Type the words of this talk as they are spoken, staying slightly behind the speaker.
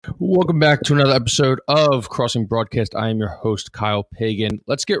Welcome back to another episode of Crossing Broadcast. I am your host, Kyle Pagan.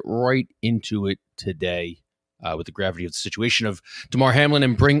 Let's get right into it today with the gravity of the situation of Damar Hamlin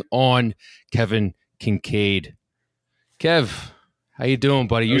and bring on Kevin Kincaid. Kev, how you doing,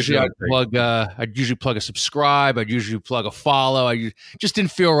 buddy? Usually I'd plug a subscribe. I'd usually plug a follow. I just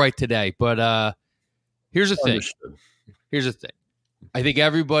didn't feel right today. But here's the thing. I think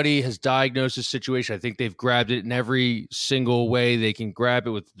everybody has diagnosed this situation. I think they've grabbed it in every single way they can grab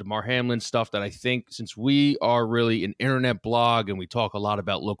it with Damar Hamlin stuff that I think, since we are really an internet blog and we talk a lot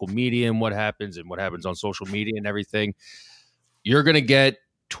about local media and what happens on social media and everything, you're going to get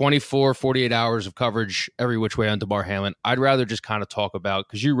 24, 48 hours of coverage every which way on Damar Hamlin. I'd rather just kind of talk about,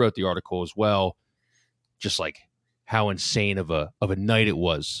 because you wrote the article as well, just like how insane of a night it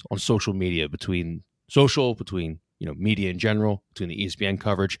was on social media between media in general, between the ESPN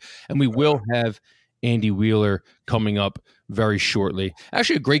coverage. And we will have Andy Wheeler coming up very shortly.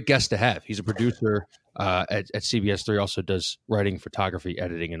 Actually, a great guest to have. He's a producer at CBS 3, also does writing, photography,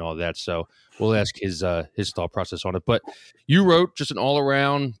 editing, and all that. So we'll ask his thought process on it. But you wrote just an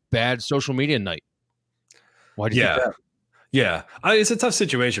all-around bad social media night. Why do you think that? Yeah, it's a tough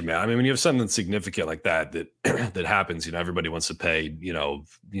situation, man. I mean, when you have something significant like that that happens, everybody wants to pay,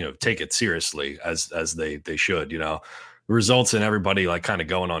 take it seriously as they should. It results in everybody like kind of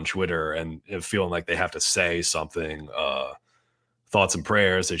going on Twitter and feeling like they have to say something, thoughts and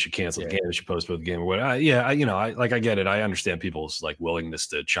prayers. They should cancel the game. They should postpone the game or whatever. I get it. I understand people's like willingness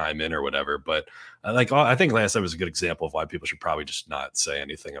to chime in or whatever, but I think last night was a good example of why people should probably just not say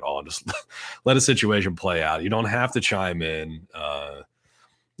anything at all and just let a situation play out. You don't have to chime in.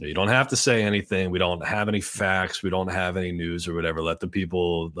 You don't have to say anything. We don't have any facts. We don't have any news or whatever. Let the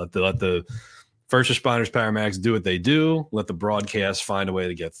people, let the first responders, paramedics do what they do. Let the broadcast find a way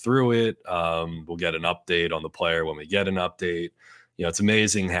to get through it. We'll get an update on the player when we get an update. It's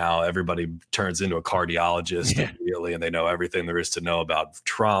amazing how everybody turns into a cardiologist immediately, and they know everything there is to know about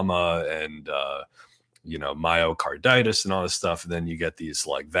trauma and, myocarditis and all this stuff. And then you get these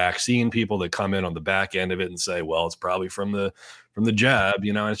like vaccine people that come in on the back end of it and say, well, it's probably from the jab,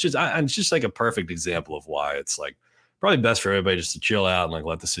 and it's just like a perfect example of why it's like probably best for everybody just to chill out and like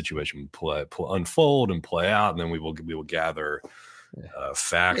let the situation unfold and play out. And then we will gather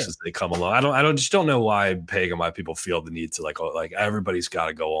facts as they come along. I don't know why people feel the need to like everybody's got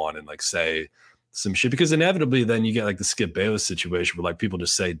to go on and like say some shit, because inevitably then you get like the Skip Bayless situation where like people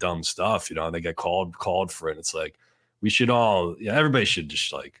just say dumb stuff, and they get called for it. And it's like we should all, everybody should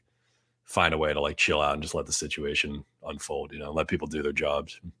just like find a way to like chill out and just let the situation unfold, let people do their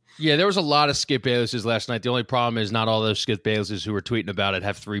jobs. Yeah, there was a lot of Skip Baylesses last night. The only problem is not all those Skip Baylesses who were tweeting about it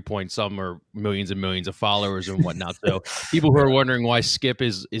have 3 point some or millions and millions of followers and whatnot. So people who are wondering why Skip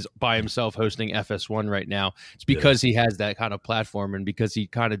is by himself hosting FS1 right now, it's because he has that kind of platform and because he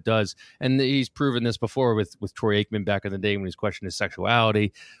kind of does. And he's proven this before with Troy Aikman back in the day when he's questioned his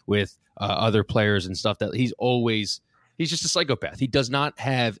sexuality with other players and stuff, that he's just a psychopath. He does not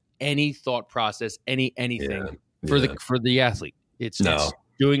have any thought process, anything for the athlete. It's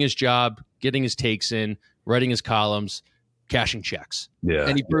doing his job, getting his takes in, writing his columns, cashing checks. Yeah,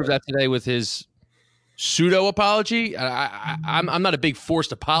 and he proved that today with his pseudo apology. I'm not a big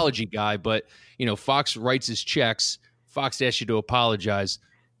forced apology guy, but Fox writes his checks. Fox asks you to apologize.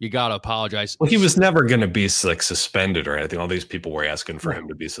 You got to apologize. Well, he was never going to be like suspended or anything. All these people were asking for him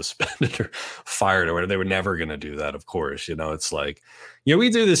to be suspended or fired or whatever. They were never going to do that, of course. It's like, we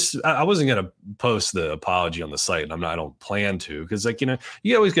do this. I wasn't going to post the apology on the site, and I don't plan to, because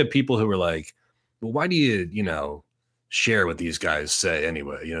you always get people who are like, well, why do you, share what these guys say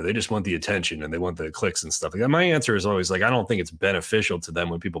anyway? They just want the attention and they want the clicks and stuff like that. My answer is always like, I don't think it's beneficial to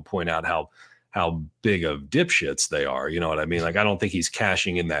them when people point out how big of dipshits they are. You know what I mean? Like, I don't think he's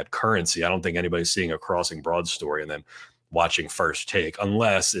cashing in that currency. I don't think anybody's seeing a Crossing Broad story and then watching First Take,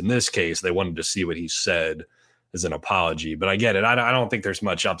 unless in this case they wanted to see what he said as an apology. But I get it. I don't think there's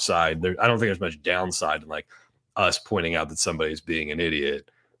much upside there. I don't think there's much downside in like us pointing out that somebody's being an idiot.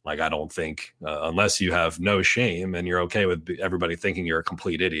 Like, I don't think unless you have no shame and you're okay with everybody thinking you're a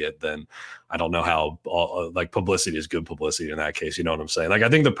complete idiot, then I don't know how like publicity is good publicity in that case. You know what I'm saying? Like, I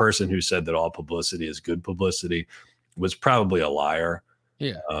think the person who said that all publicity is good publicity was probably a liar.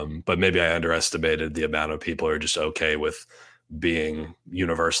 Yeah. But maybe I underestimated the amount of people who are just okay with being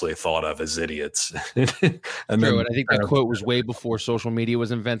universally thought of as idiots. And I think that quote was way before social media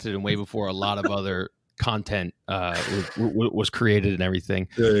was invented and way before a lot of other content was created and everything.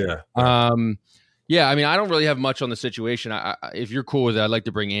 Yeah. I mean, I don't really have much on the situation. If you're cool with it, I'd like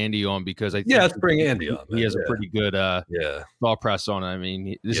to bring Andy on, because I think let's bring Andy on. He has a pretty good thought press on it. I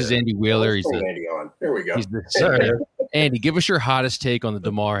mean, this is Andy Wheeler. Let's bring Andy on. There we go. Andy, give us your hottest take on the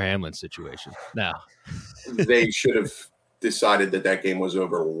Damar Hamlin situation. Now, they should have decided that game was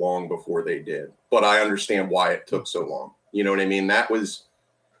over long before they did. But I understand why it took so long. You know what I mean? That was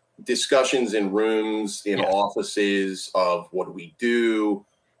discussions in rooms, in offices of what do we do?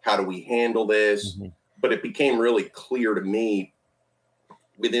 How do we handle this? Mm-hmm. But it became really clear to me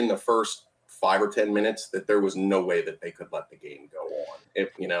within the first 5 or 10 minutes that there was no way that they could let the game go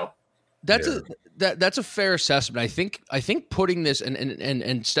on. That's a fair assessment. I think putting this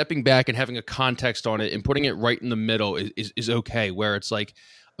and stepping back and having a context on it and putting it right in the middle is okay. Where it's like,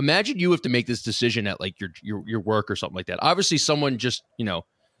 imagine you have to make this decision at like your work or something like that. Obviously, someone just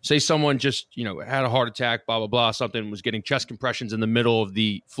had a heart attack, blah blah blah, something, was getting chest compressions in the middle of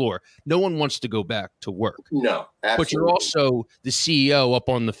the floor. No one wants to go back to work. No, absolutely. But you're also the CEO up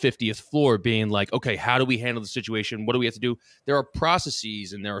on the 50th floor being like, okay, how do we handle the situation? What do we have to do? There are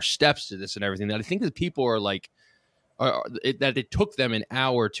processes and there are steps to this and everything that I think that people are like, that it took them an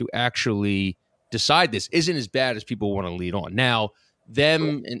hour to actually decide this isn't as bad as people want to lead on. Now,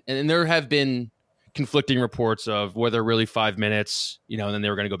 and there have been conflicting reports of whether really 5 minutes, and then they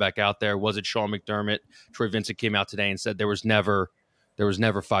were going to go back out there. Was it Sean McDermott? Troy Vincent came out today and said there was never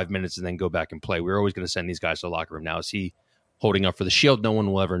 5 minutes and then go back and play. We were always going to send these guys to the locker room. Now, is he holding up for the shield? No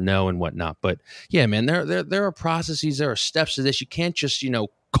one will ever know and whatnot. But yeah, man, there are processes, there are steps to this. You can't just,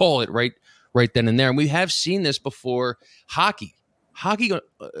 call it right then and there. And we have seen this before. Hockey,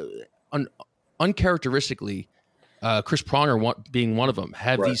 uncharacteristically, Chris Pronger being one of them,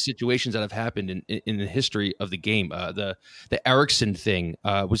 these situations that have happened in the history of the game. The Eriksson thing,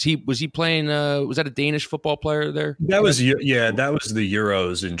 was he playing? Was that a Danish football player there? That was the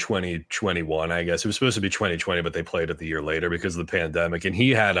Euros in 2021. I guess it was supposed to be 2020, but they played it the year later because of the pandemic. And he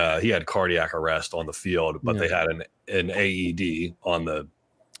had cardiac arrest on the field, but they had an AED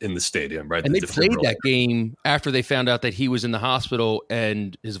in the stadium, right? And they played that game after they found out that he was in the hospital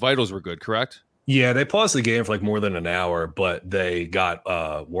and his vitals were good, correct? Yeah, they paused the game for like more than an hour, but they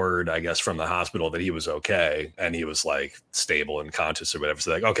got word, I guess, from the hospital that he was okay and he was like stable and conscious or whatever.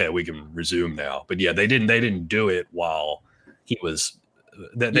 So like, okay, we can resume now. But yeah, they didn't do it while he was.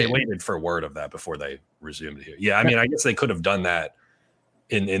 They waited for word of that before they resumed it here. Yeah, I mean, I guess they could have done that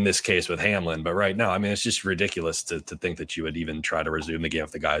in this case with Hamlin, but right now, I mean, it's just ridiculous to think that you would even try to resume the game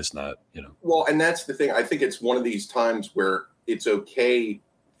if the guy's not, Well, and that's the thing. I think it's one of these times where it's okay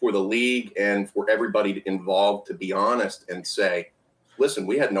for the league and for everybody involved to be honest and say, listen,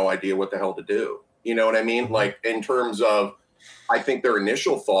 we had no idea what the hell to do. You know what I mean? Like, in terms of, I think their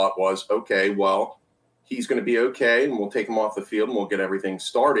initial thought was, okay, well, he's going to be okay and we'll take him off the field and we'll get everything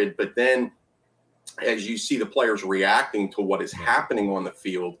started. But then as you see the players reacting to what is happening on the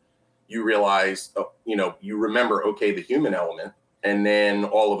field, you realize, you remember, okay, the human element. And then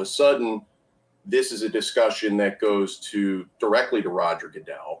all of a sudden, this is a discussion that goes directly to Roger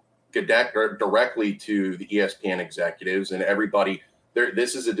Goodell, directly to the ESPN executives and everybody.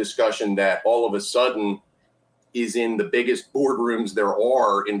 This is a discussion that all of a sudden is in the biggest boardrooms there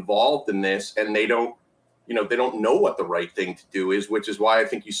are involved in this, and they don't know what the right thing to do is, which is why I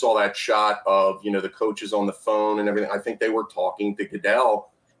think you saw that shot of, the coaches on the phone and everything. I think they were talking to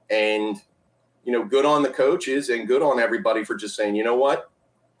Goodell, and, good on the coaches and good on everybody for just saying, you know what?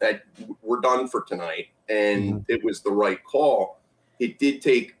 That we're done for tonight. And it was the right call. It did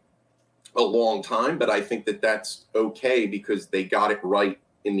take a long time, but I think that that's okay because they got it right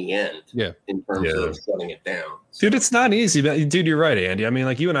in the end. Yeah. In terms of shutting it down. Dude, it's not easy. Dude, you're right, Andy. I mean,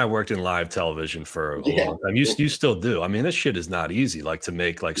 like, you and I worked in live television for a long time. You still do. I mean, this shit is not easy, like, to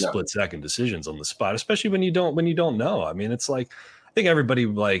make like split second decisions on the spot, especially when you don't know. I mean, it's like, I think everybody,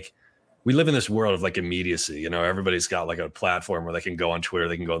 like, we live in this world of like immediacy, everybody's got like a platform where they can go on Twitter,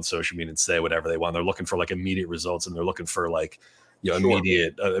 they can go on social media and say whatever they want. They're looking for like immediate results and they're looking for like,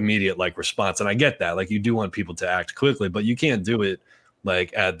 immediate like response. And I get that. Like, you do want people to act quickly, but you can't do it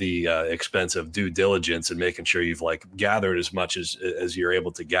like at the expense of due diligence and making sure you've like gathered as much as you're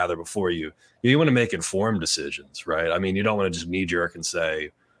able to gather before you want to make informed decisions, right? I mean, you don't want to just knee jerk and say,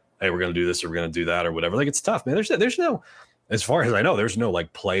 hey, we're going to do this or we're going to do that or whatever. Like, it's tough, man. There's no, as far as I know, there's no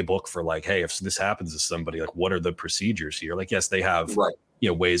like playbook for like, hey, if this happens to somebody, like, what are the procedures here? Like, yes, they have,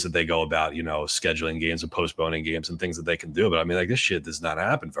 ways that they go about, scheduling games and postponing games and things that they can do. But I mean, like, this shit does not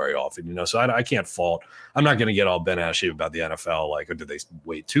happen very often, so I can't fault. I'm not going to get all bent out of shape about the NFL. Like, did they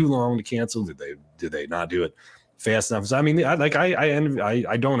wait too long to cancel? Did they not do it fast enough? So, I mean,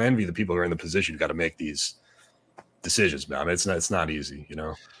 I don't envy the people who are in the position who got to make these decisions, man. I mean, it's not easy,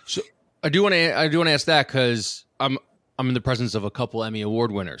 So I do want to ask that because I'm in the presence of a couple Emmy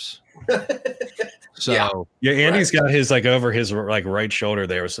Award winners. So yeah, Andy's got his like over his like right shoulder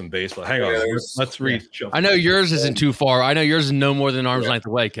there with some baseball. Hang on, let's reach. I know yours isn't too far. I know yours is no more than arm's length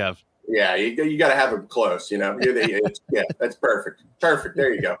away, Kev. Yeah, you got to have them close. Yeah, that's perfect. Perfect.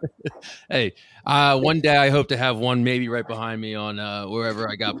 There you go. Hey, one day I hope to have one maybe right behind me on wherever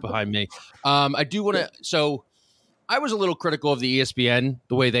I got behind me. I do want to. So I was a little critical of the ESPN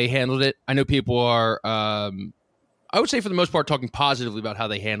the way they handled it. I know people are. I would say for the most part talking positively about how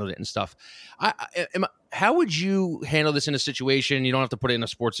they handled it and stuff. How would you handle this in a situation? You don't have to put it in a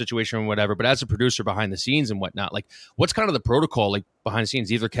sports situation or whatever, but as a producer behind the scenes and whatnot, like what's kind of the protocol like behind the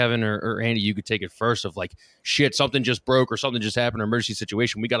scenes? Either Kevin or Andy, you could take it first of like, shit, something just broke or something just happened, or emergency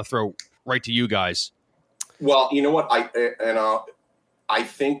situation. We got to throw right to you guys. Well, you know what? I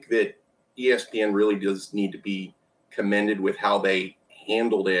think that ESPN really does need to be commended with how they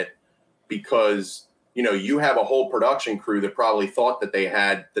handled it, because you have a whole production crew that probably thought that they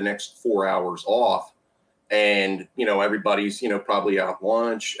had the next 4 hours off, and everybody's probably out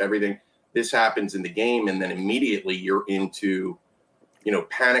lunch, everything. This happens in the game, and then immediately you're into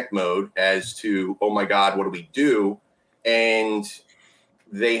panic mode as to, oh my God, what do we do? And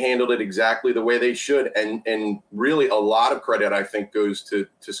they handled it exactly the way they should, and really a lot of credit I think goes to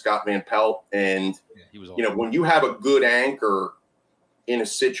Scott Van Pelt. And he was awesome. When you have a good anchor in a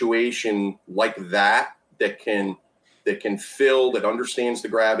situation like that can fill, that understands the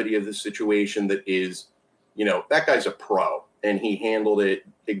gravity of the situation, that is, that guy's a pro, and he handled it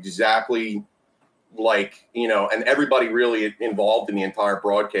exactly like, and everybody really involved in the entire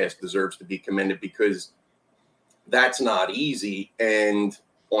broadcast deserves to be commended, because that's not easy. And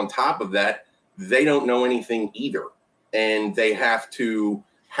on top of that, they don't know anything either. And they have to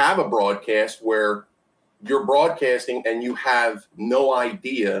have a broadcast where you're broadcasting and you have no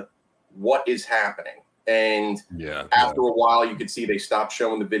idea what is happening. And after a while, you could see they stopped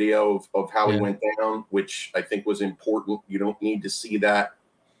showing the video of how he went down, which I think was important. You don't need to see that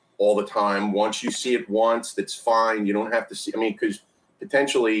all the time. Once you see it once, that's fine. You don't have to see, because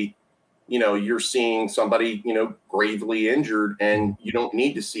potentially, you're seeing somebody, gravely injured, and you don't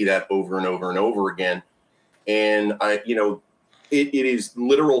need to see that over and over and over again. And it is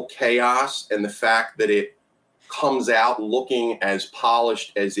literal chaos. And the fact that it comes out looking as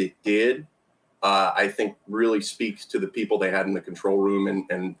polished as it did, I think really speaks to the people they had in the control room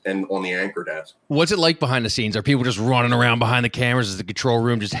and on the anchor desk. What's it like behind the scenes? Are people just running around behind the cameras? Is the control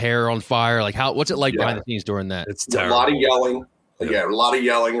room just hair on fire? Like what's it like behind the scenes during that? It's terrible. A lot of yelling. Yeah, a lot of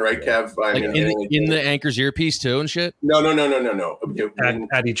yelling, right, Kev? In the anchor's earpiece too and shit? No.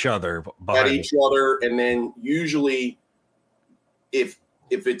 At each other. At each other. And then usually if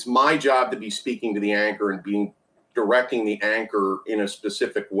it's my job to be speaking to the anchor and directing the anchor in a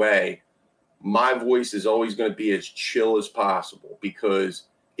specific way, my voice is always going to be as chill as possible, because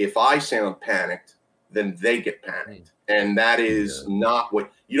if I sound panicked, then they get panicked. And that is not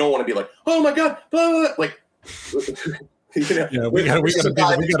what you don't want to be like, oh my God, blah, blah, blah. Like, we got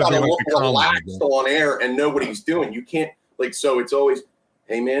to be relaxed on air and know what he's doing. You can't so it's always,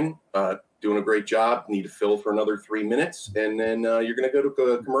 hey man, doing a great job. Need to fill for another 3 minutes. And then you're going to go to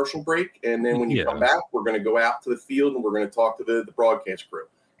a commercial break. And then when you come back, we're going to go out to the field and we're going to talk to the broadcast crew.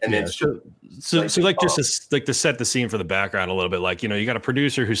 And then so just to set the scene for the background a little bit, like, you got a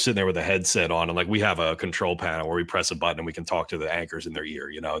producer who's sitting there with a headset on, and like we have a control panel where we press a button and we can talk to the anchors in their ear,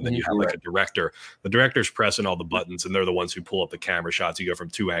 and then you have like a director. The director's pressing all the buttons, and they're the ones who pull up the camera shots. You go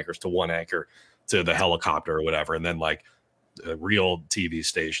from 2 anchors to 1 anchor to the helicopter or whatever, and then like real TV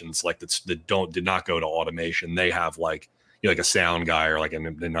stations like that did not go to automation. They have like like a sound guy or like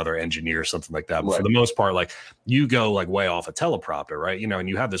another engineer or something like that. But for the most part, like you go like way off a teleprompter, right? And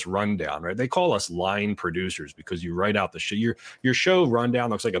you have this rundown, right? They call us line producers because you write out the show. Your show rundown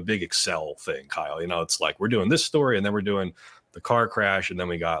looks like a big Excel thing, Kyle. It's like we're doing this story and then we're doing the car crash and then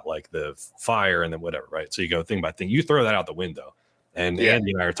we got like the fire and then whatever, right? So you go thing by thing. You throw that out the window. And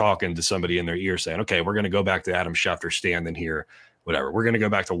Andy and I are talking to somebody in their ear saying, okay, we're going to go back to Adam Schefter standing here. Whatever. We're going to go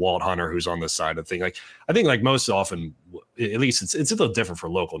back to Walt Hunter, who's on this side of the thing. Like, I think like most often, at least it's a little different for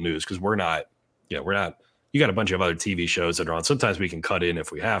local news because we're not, you got a bunch of other TV shows that are on. Sometimes we can cut in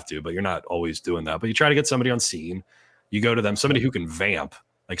if we have to, but you're not always doing that. But you try to get somebody on scene. You go to them, somebody who can vamp,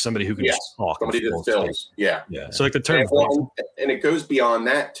 like somebody who can just talk. Somebody that fills. Yeah. So like the term. And it goes beyond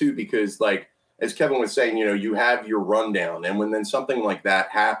that too, because like, as Kevin was saying, you have your rundown. And when then something like that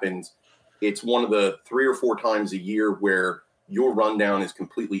happens, it's one of the 3 or 4 times a year where your rundown is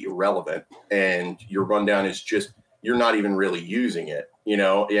completely irrelevant and your rundown is just, you're not even really using it,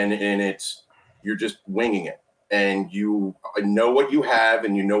 and it's, you're just winging it and you know what you have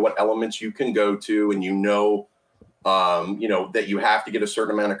and you know what elements you can go to and that you have to get a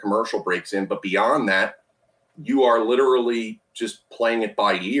certain amount of commercial breaks in. But beyond that, you are literally just playing it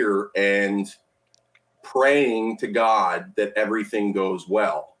by ear and praying to God that everything goes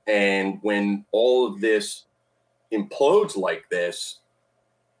well. And when all of this implodes like this,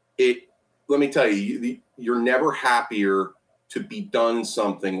 let me tell you, you're never happier to be done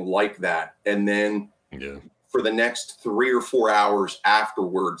something like that. And then for the next 3 or 4 hours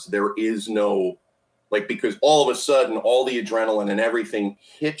afterwards, there is no, because all of a sudden, all the adrenaline and everything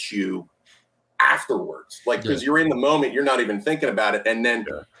hits you afterwards. Because you're in the moment, you're not even thinking about it. And then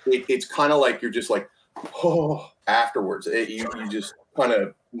it's kind of like you're just like, oh, afterwards. You just kind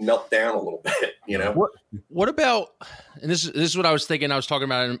of melt down a little bit, What about, and this is what I was thinking, I was talking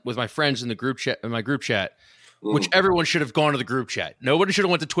about it with my friends in the group chat, which everyone should have gone to the group chat. Nobody should have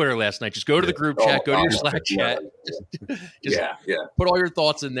went to Twitter last night. Just go to the group chat, go to your Slack chat. Just put all your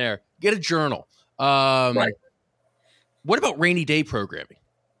thoughts in there. Get a journal. Right. What about rainy day programming?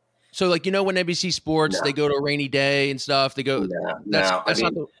 So when NBC Sports, they go to a rainy day and stuff, they go,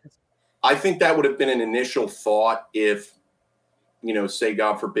 I think that would have been an initial thought if, say,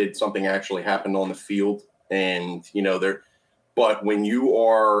 God forbid, something actually happened on the field and, but when you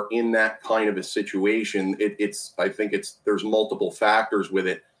are in that kind of a situation, there's multiple factors with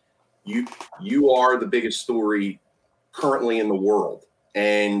it. You are the biggest story currently in the world,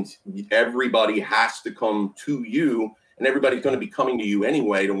 and everybody has to come to you, and everybody's going to be coming to you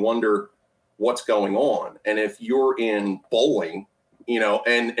anyway to wonder what's going on. And if you're in bowling,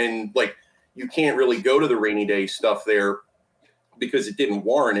 and you can't really go to the rainy day stuff there because it didn't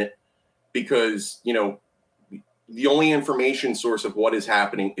warrant it, because, the only information source of what is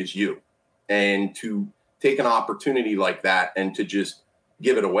happening is you. And to take an opportunity like that and to just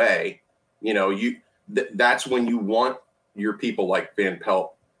give it away, that's when you want your people like Van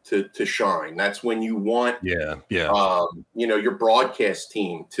Pelt to shine. That's when you want, your broadcast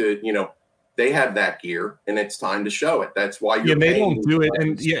team to, they have that gear and it's time to show it. That's why they don't do it.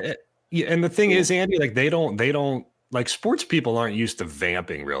 And and the thing is, Andy, they don't. Sports people aren't used to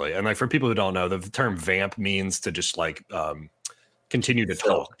vamping really. And for people who don't know, the term vamp means to just continue to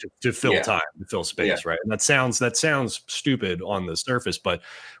talk, to fill time, to fill space. Right. And that sounds stupid on the surface, but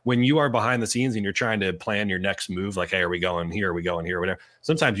when you are behind the scenes and you're trying to plan your next move, hey, are we going here? Are we going here? Whatever.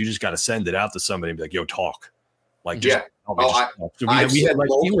 Sometimes you just got to send it out to somebody and be like, yo, talk. I've said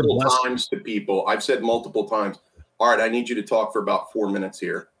multiple times to people. I've said multiple times, all right, I need you to talk for about 4 minutes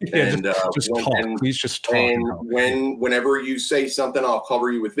here. And just talk. Please just talk. And whenever you say something, I'll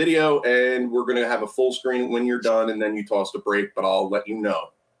cover you with video, and we're going to have a full screen when you're done, and then you toss the break, but I'll let you know.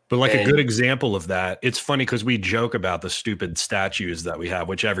 But a good example of that, it's funny because we joke about the stupid statues that we have,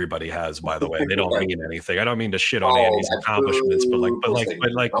 which everybody has, by the way. They don't mean anything. I don't mean to shit on Andy's accomplishments, but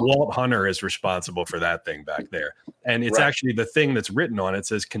Walt Hunter is responsible for that thing back there. And it's actually the thing that's written on it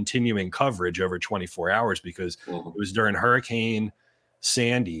says continuing coverage over 24 hours because it was during Hurricane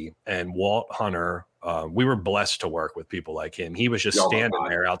Sandy, and Walt Hunter, we were blessed to work with people like him. He was just standing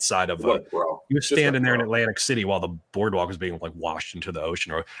there outside of he was standing there in Atlantic City while the boardwalk was being washed into the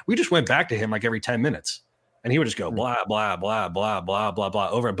ocean. Or we just went back to him every 10 minutes, and he would just go blah blah blah blah blah blah blah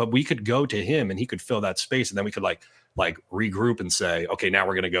over. But we could go to him and he could fill that space, and then we could regroup and say, okay, now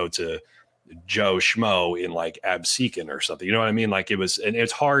we're going to go to Joe Schmo in Absecon or something. You know what I mean? It was, and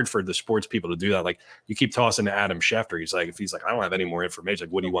it's hard for the sports people to do that. You keep tossing to Adam Schefter. If he's I don't have any more information,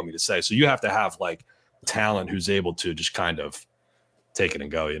 what do you want me to say? So you have to have talent who's able to just kind of take it and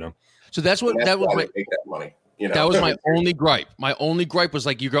go, So that's what that was. Take that money. That was my only gripe. My only gripe was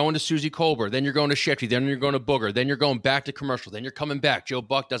you're going to Susie Colbert, then you're going to Shefty, then you're going to Booger, then you're going back to commercial, then you're coming back. Joe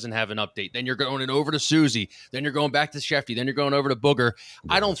Buck doesn't have an update. Then you're going over to Susie, then you're going back to Shefty, then you're going over to Booger.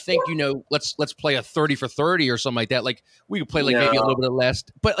 I don't think let's play a 30 for 30 or something like that. We could play maybe a little bit of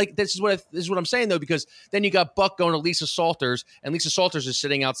last, but this is what I'm saying though, because then you got Buck going to Lisa Salters, and Lisa Salters is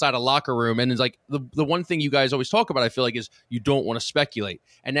sitting outside a locker room, and it's the one thing you guys always talk about, I feel is you don't want to speculate,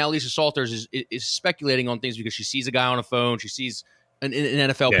 and now Lisa Salters is speculating on things because she sees a guy on a phone, she sees an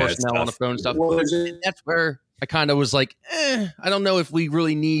NFL personnel on the phone and stuff. And that's where I kind of was I don't know if we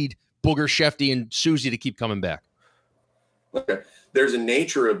really need Booger, Shefty, and Susie to keep coming back. Okay. There's a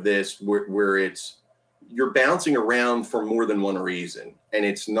nature of this where you're bouncing around for more than one reason, and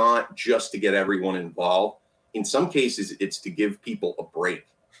it's not just to get everyone involved. In some cases, it's to give people a break,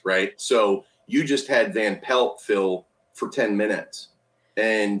 right? So you just had Van Pelt fill for 10 minutes,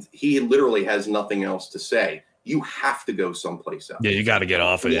 and he literally has nothing else to say. You have to go someplace else. Yeah, you got to get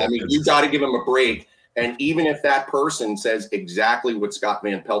off of it. I mean, you got to give him a break. And even if that person says exactly what Scott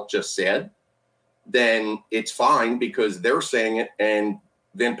Van Pelt just said, then it's fine because they're saying it, and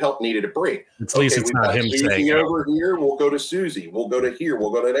Van Pelt needed a break. At least it's not him Susie saying over here. We'll go to Susie. We'll go to here.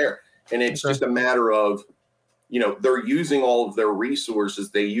 We'll go to there. And it's just a matter of, they're using all of their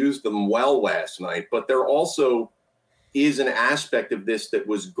resources. They used them well last night, but there also is an aspect of this that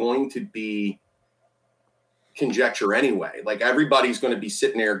was going to be conjecture anyway. Like everybody's going to be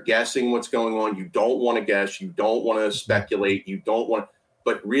sitting there guessing what's going on. You don't want to guess. You don't want to speculate. You don't want,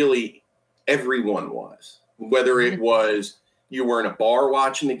 but really everyone was, whether it was you were in a bar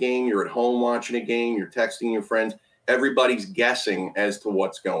watching the game, you're at home watching a game, you're texting your friends, everybody's guessing as to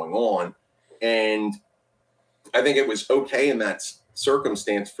what's going on. And I think it was okay in that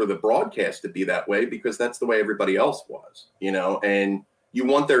circumstance for the broadcast to be that way because that's the way everybody else was, and you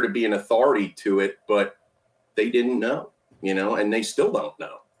want there to be an authority to it, but they didn't know, and they still don't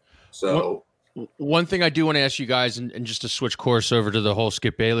know. So one thing I do want to ask you guys, and just to switch course over to the whole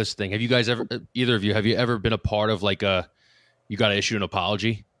Skip Bayless thing, have you guys ever, either of you, have you ever been a part of like you got to issue an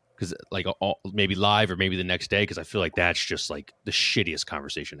apology? Because like maybe live or maybe the next day, because I feel like that's just like the shittiest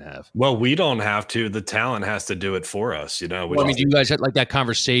conversation to have. Well, we don't have to. The talent has to do it for us, do you guys had like that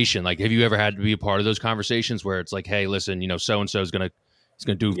conversation? Like, have you ever had to be a part of those conversations where it's like, hey, listen, so and so is gonna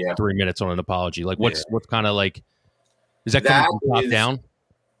do 3 minutes on an apology? Like, what's kind of like? Is that coming from top down?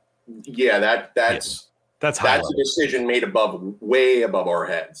 Yeah, that's a decision made way above our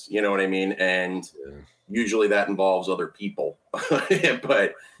heads. You know what I mean? And usually that involves other people,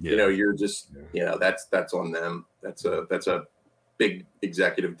 but you're just, that's on them. That's a big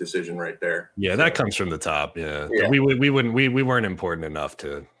executive decision right there. Yeah. That comes from the top. Yeah. We weren't important enough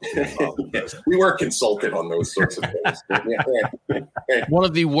to we weren't consulted on those sorts of things. One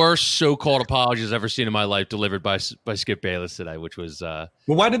of the worst so-called apologies I've ever seen in my life delivered by Skip Bayless today, which was, well,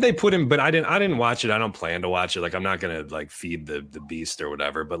 why did they put him, but I didn't watch it. I don't plan to watch it. Like, I'm not going to like feed the beast or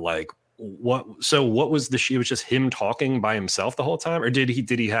whatever, but like, what was it was just him talking by himself the whole time, or did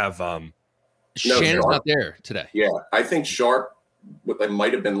he have Shannon's not there today? Yeah, I think Sharp, it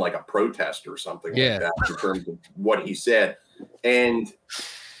might have been like a protest or something like that in terms of what he said. And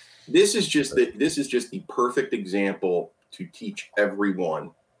this is just the perfect example to teach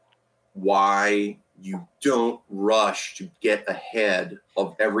everyone why you don't rush to get ahead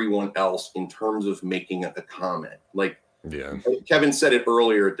of everyone else in terms of making a comment. Like, Kevin said it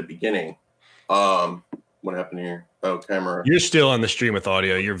earlier at the beginning. What happened here? Oh, camera. You're still on the stream with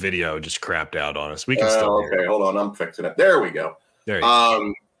audio. Your video just crapped out on us. We can still hear it. Hold on. I'm fixing it. There we go. There you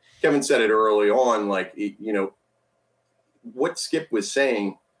go. Kevin said it early on, like, what Skip was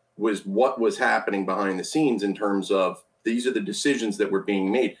saying was what was happening behind the scenes in terms of these are the decisions that were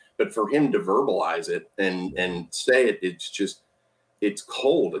being made. But for him to verbalize it and say it, it's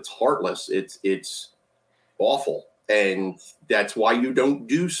cold. It's heartless. It's awful. And that's why you don't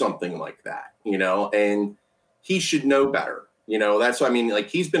do something like that, and he should know better. That's what I mean. Like,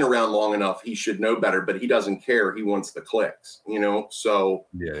 he's been around long enough. He should know better, but he doesn't care. He wants the clicks, so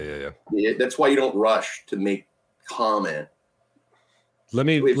that's why you don't rush to make comment. Let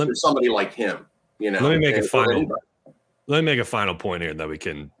me somebody like him, let me make a final point here that we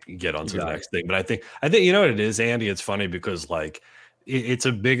can get on to the next thing. But I think, you know what it is, Andy? It's funny because like, it's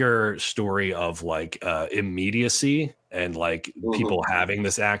a bigger story of like immediacy and like people having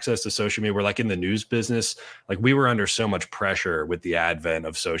this access to social media. We're like in the news business, like we were under so much pressure with the advent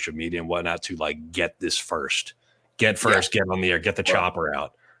of social media and whatnot to like get this first, get on the air, get the chopper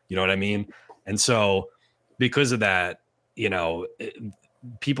out. You know what I mean? And so because of that,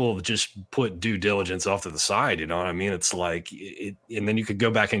 people just put due diligence off to the side. You know what I mean? It's like, and then you could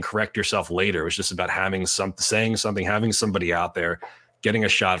go back and correct yourself later. It was just about saying something, having somebody out there, getting a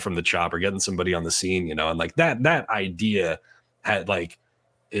shot from the chopper, getting somebody on the scene, and like that idea had like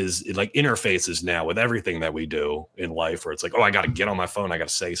is like interfaces now with everything that we do in life, where it's like, oh, I got to get on my phone, I got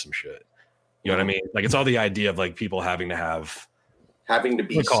to say some shit. You know what I mean? Like, it's all the idea of like people having to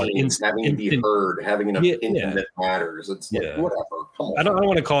be seen, having to be heard, having an opinion that matters. It's like, whatever. Come on. I don't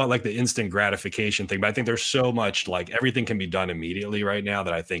want to call it like the instant gratification thing, but I think there's so much like everything can be done immediately right now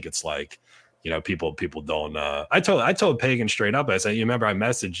that I think it's like, people don't. I told Pagan straight up. I said, you remember I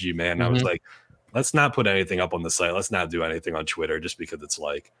messaged you, man. I was like, let's not put anything up on the site. Let's not do anything on Twitter, just because it's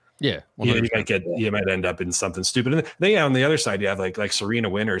like, you might end up in something stupid. And then on the other side, you have like Serena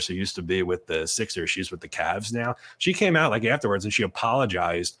Winters, who used to be with the Sixers. She's with the Cavs now. She came out like afterwards and she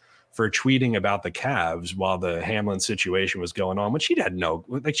apologized for tweeting about the Cavs while the Hamlin situation was going on, when she had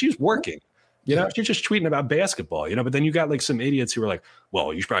she was working. She's just tweeting about basketball. But then you got like some idiots who were like,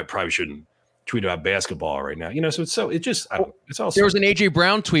 well, you probably shouldn't tweet about basketball right now. So it's also, there was an AJ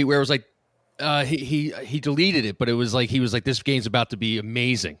Brown tweet where it was like, he deleted it, but it was like, he was like, this game's about to be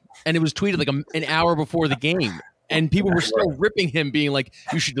amazing, and it was tweeted like an hour before the game, and people were still ripping him, being like,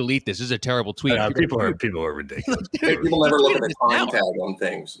 "You should delete this. This is a terrible tweet." People are ridiculous. People never look at the time tag on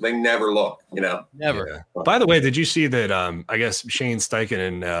things. They never look, Never. Yeah. By the way, did you see that? I guess Shane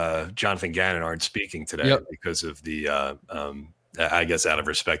Steichen and Jonathan Gannon aren't speaking today because of the. I guess out of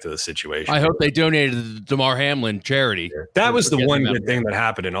respect to the situation. I hope they donated to the Damar Hamlin charity. That was the one good thing that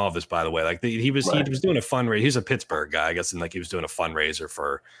happened in all of this, by the way. Like he was doing a fundraiser. He's a Pittsburgh guy, I guess, and like he was doing a fundraiser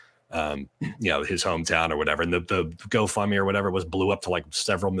for his hometown or whatever. And the GoFundMe or whatever blew up to like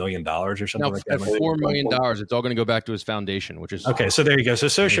several $1 million or something like that. $4 million. It's all going to go back to his foundation, which is okay. So there you go. So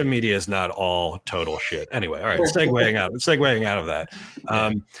social media is not all total shit. Anyway, all right. Segueing out of that.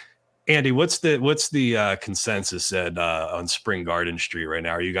 Andy, what's the consensus on Spring Garden Street right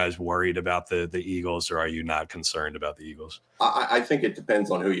now? Are you guys worried about the Eagles, or are you not concerned about the Eagles? I think it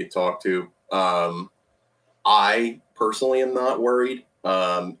depends on who you talk to. I personally am not worried.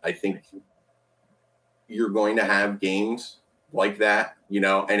 I think you're going to have games like that,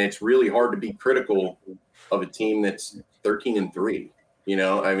 and it's really hard to be critical of a team that's 13-3.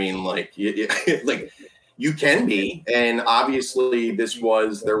 I mean, like, you can be, and obviously this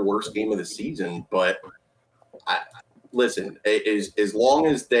was their worst game of the season. But listen, as long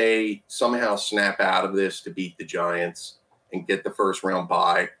as they somehow snap out of this to beat the Giants and get the first round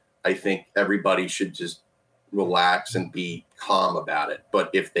bye, I think everybody should just relax and be calm about it. But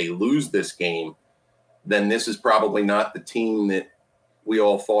if they lose this game, then this is probably not the team that we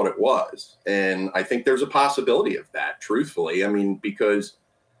all thought it was. And I think there's a possibility of that, truthfully. I mean, because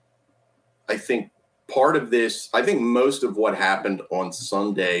I think part of this, I think most of what happened on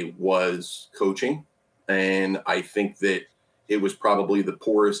Sunday was coaching. And I think that it was probably the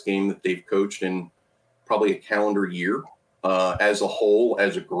poorest game that they've coached in probably a calendar year as a whole,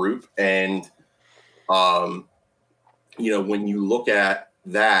 as a group. And, when you look at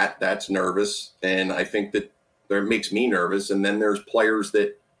that, that's nervous. And I think that makes me nervous. And then there's players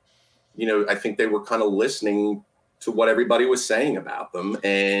that, I think they were kind of listening to what everybody was saying about them,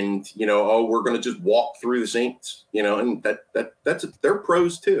 and we're going to just walk through the Saints, and that's they're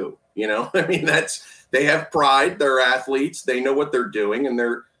pros too, I mean, they have pride, they're athletes, they know what they're doing, and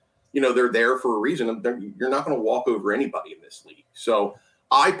they're there for a reason. You're not going to walk over anybody in this league. So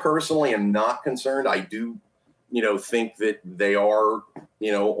I personally am not concerned. I do, think that they are,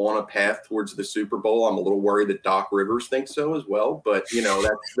 on a path towards the Super Bowl. I'm a little worried that Doc Rivers thinks so as well, but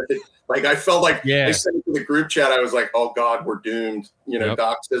that's like, I felt like I said to the group chat, I was like, oh God, we're doomed.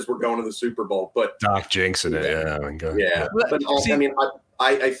 Doc says we're going to the Super Bowl, but Doc jinxing it. Yeah. But I mean,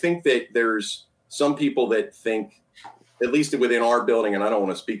 I think that there's some people that think, at least within our building, and I don't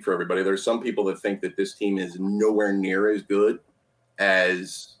want to speak for everybody, there's some people that think that this team is nowhere near as good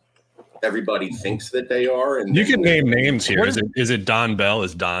as everybody thinks that they are. And you can name names here. Is it Don Bell?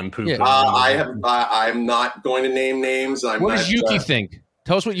 Is Don Poop? Yeah. I'm not going to name names. What does Yuki think?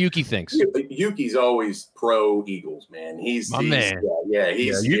 Tell us what Yuki thinks. Yuki's always pro Eagles, man. He's man.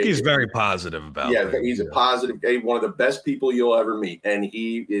 Yuki's very positive about it. Yeah, he's a positive, one of the best people you'll ever meet, and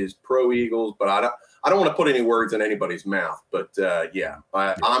he is pro Eagles. But I don't want to put any words in anybody's mouth. But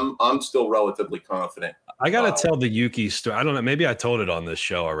I'm still relatively confident. I got to tell the Yuki story. I don't know. Maybe I told it on this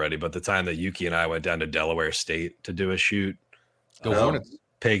show already, but the time that Yuki and I went down to Delaware State to do a shoot. Go Hornets.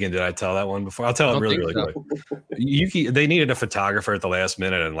 Pagan, did I tell that one before? I'll tell it really quick. Yuki, they needed a photographer at the last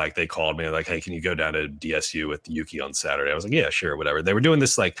minute, and like they called me like, "Hey, can you go down to DSU with Yuki on Saturday?" I was like, "Yeah, sure, whatever." They were doing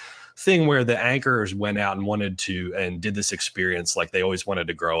this like thing where the anchors went out and did this experience, like they always wanted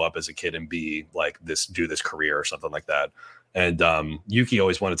to grow up as a kid and be like this, do this career or something like that. And Yuki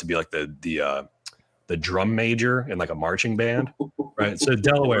always wanted to be like the drum major in like a marching band, right? So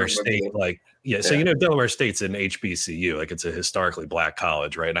Delaware State, so Delaware State's an HBCU, like it's a historically black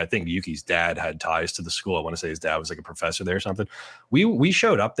college, right? And I think Yuki's dad had ties to the school. I want to say his dad was like a professor there or something. We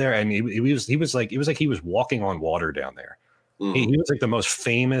showed up there, and he was like he was walking on water down there. He was like the most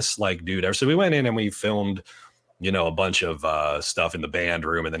famous like dude ever. So we went in and we filmed, a bunch of stuff in the band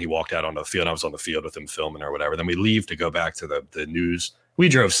room, and then he walked out onto the field. I was on the field with him filming or whatever. Then we leave to go back to the news. We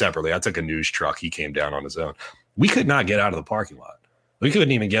drove separately. I took a news truck. He came down on his own. We could not get out of the parking lot. We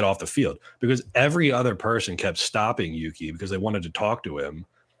couldn't even get off the field because every other person kept stopping Yuki because they wanted to talk to him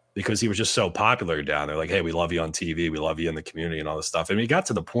because he was just so popular down there. Like, hey, we love you on TV. We love you in the community and all this stuff. And we got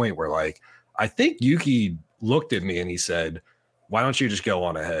to the point where like, I think Yuki looked at me and he said, "Why don't you just go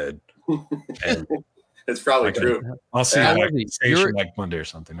on ahead?" And it's probably true. I'll see you station like Monday or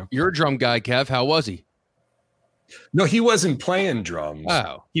something. No? You're a drum guy, Kev. How was he? No, he wasn't playing drums.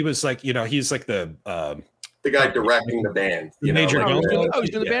 Oh, he was like, he's like the guy directing the band. Major.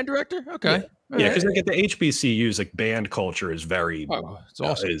 He's the band director. Okay. Yeah, because like at the HBCUs, like band culture is very, it's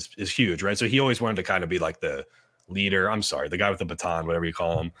awesome. is huge, right? So he always wanted to kind of be like the leader. I'm sorry, the guy with the baton, whatever you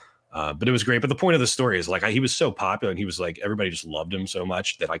call him. But it was great. But the point of the story is like he was so popular and he was like everybody just loved him so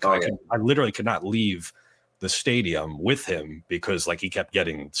much that I literally could not leave the stadium with him because like he kept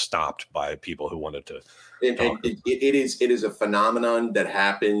getting stopped by people who wanted to. It is a phenomenon that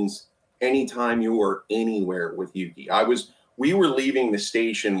happens anytime you are anywhere with Yuki. We were leaving the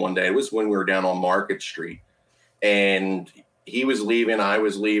station one day. It was when we were down on Market Street, and he was leaving. I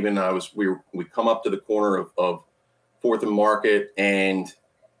was leaving. We come up to the corner of 4th and Market, and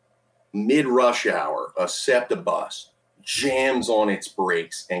mid rush hour, a SEPTA bus jams on its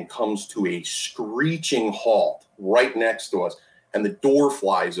brakes and comes to a screeching halt right next to us, and the door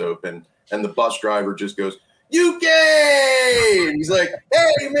flies open, and the bus driver just goes, "Yuki!" And he's like,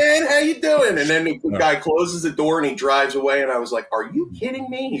 "Hey man, how you doing?" And then the guy closes the door and he drives away. And I was like, "Are you kidding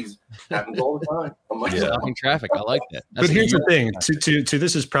me?" He's happens all the time. I'm like, in traffic. I like that. But here's the thing. To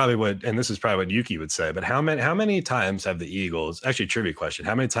this is probably what Yuki would say. But how many times have the Eagles? Actually, trivia question: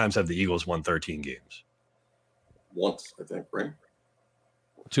 how many times have the Eagles won 13 games? Once, I think, right?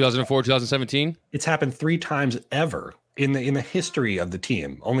 2004, 2017. It's happened 3 times ever. In the history of the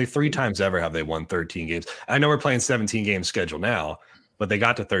team, only 3 times ever have they won 13 games. I know we're playing 17 game schedule now, but they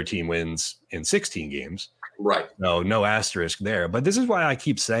got to 13 wins in 16 games. Right. No asterisk there. But this is why I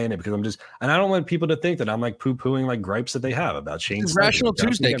keep saying it, because and I don't want people to think that I'm like poo-pooing like gripes that they have about Shane. It's Rational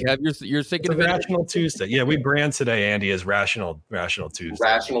Tuesday, Kev. You're thinking of Rational Tuesday. Yeah, we brand today, Andy, as Rational Tuesday.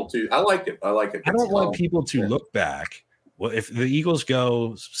 Rational Tuesday. I like it. I don't want people to look back. Well, if the Eagles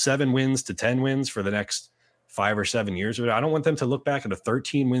go 7 wins to 10 wins for the next 5 or 7 years, I don't want them to look back at a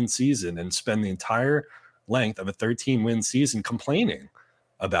 13-win season and spend the entire length of a 13-win season complaining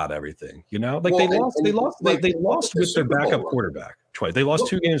about everything. Like they lost with their backup quarterback twice. They lost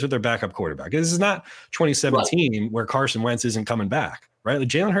 2 games with their backup quarterback. This is not 2017 where Carson Wentz isn't coming back, right? Like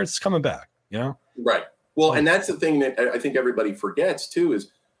Jalen Hurts is coming back. Right. Well, and that's the thing that I think everybody forgets too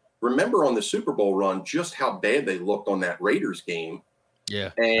is remember on the Super Bowl run just how bad they looked on that Raiders game.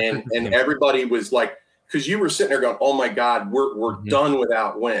 Yeah, and everybody was like. Because you were sitting there going, "Oh my God, we're done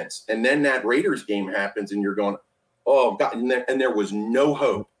without Wentz," and then that Raiders game happens, and you're going, "Oh God!" And there was no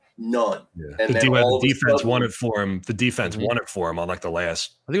hope, none. Yeah. And the defense won it for him. The defense won it for him on like the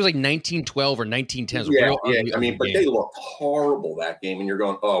last. I think it was like 1912 or 1910. Yeah. I mean, but they looked horrible that game, and you're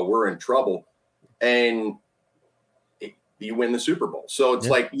going, "Oh, we're in trouble," and you win the Super Bowl. So it's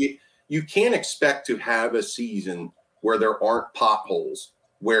like you can't expect to have a season where there aren't potholes,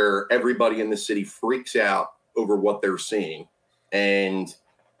 where everybody in the city freaks out over what they're seeing. And,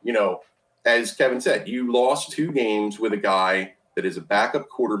 as Kevin said, you lost 2 games with a guy that is a backup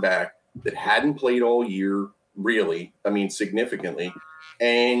quarterback that hadn't played all year, really, significantly.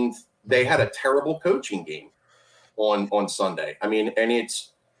 And they had a terrible coaching game on Sunday. I mean, and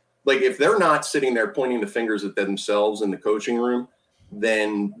it's like, if they're not sitting there pointing the fingers at themselves in the coaching room,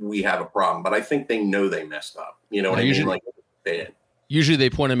 then we have a problem. But I think they know they messed up. You know what I mean? Like, bad. Usually they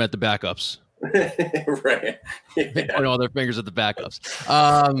point them at the backups. Right. Point all their fingers at the backups.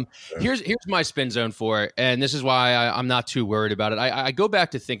 Here's my spin zone for it, and this is why I'm not too worried about it. I go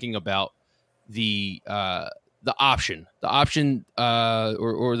back to thinking about the option,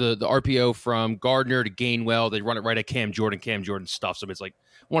 or the RPO from Gardner to Gainwell. They run it right at Cam Jordan. Cam Jordan stuffs him. It's like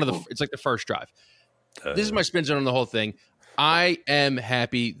it's like the first drive. This is my spin zone on the whole thing. I am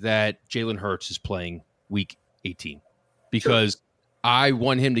happy that Jalen Hurts is playing Week 18 because I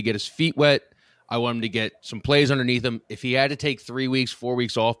want him to get his feet wet. I want him to get some plays underneath him. If he had to take 3 weeks, 4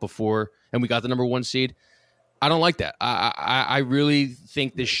 weeks off before, and we got the number 1 seed, I don't like that. I really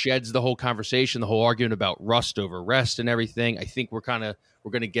think this sheds the whole conversation, the whole argument about rust over rest and everything. I think we're going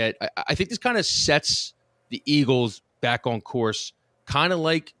to get, I think this kind of sets the Eagles back on course, kind of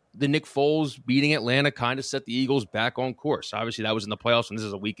like the Nick Foles beating Atlanta kind of set the Eagles back on course. Obviously, that was in the playoffs, and this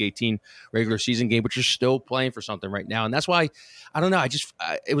is a Week 18 regular season game, but you're still playing for something right now. And that's why, I don't know,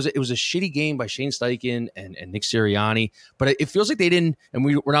 it was a shitty game by Shane Steichen and Nick Sirianni, but it feels like they didn't, and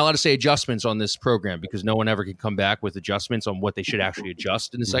we're not allowed to say adjustments on this program because no one ever can come back with adjustments on what they should actually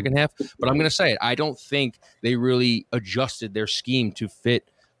adjust in the second half. But I'm going to say it. I don't think they really adjusted their scheme to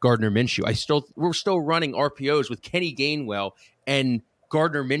fit Gardner Minshew. We're still running RPOs with Kenny Gainwell and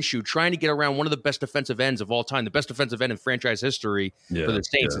Gardner Minshew trying to get around one of the best defensive ends of all time, the best defensive end in franchise history for the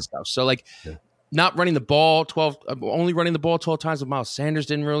Saints and stuff. So not running the ball only running the ball 12 times with Miles Sanders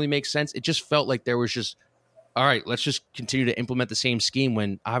didn't really make sense. It just felt like there was just, all right, let's just continue to implement the same scheme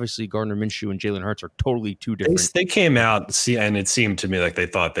when obviously Gardner Minshew and Jalen Hurts are totally two different. They came out, and it seemed to me like they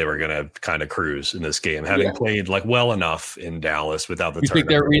thought they were going to kind of cruise in this game, having played like well enough in Dallas without the turnover. You think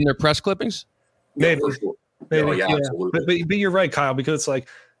they're reading their press clippings? Maybe. Yeah, for sure. Absolutely. But you're right, Kyle, because it's like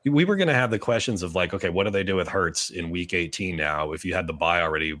we were going to have the questions of like, okay, what do they do with Hurts in week 18 now? If you had the bye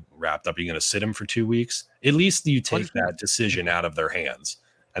already wrapped up, you're going to sit him for 2 weeks. At least you take that decision out of their hands,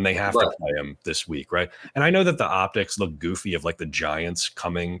 and they have to play him this week, right? And I know that the optics look goofy of like the Giants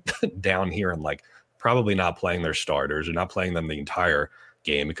coming down here and like probably not playing their starters or not playing them the entire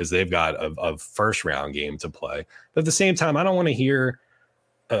game because they've got a first round game to play. But at the same time, I don't want to hear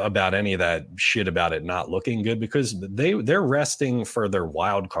about any of that shit about it not looking good because they're resting for their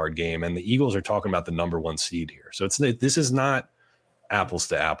wild card game, and the Eagles are talking about the number 1 seed here. So this is not apples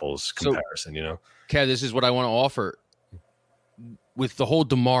to apples comparison, you know. Kev, this is what I want to offer. With the whole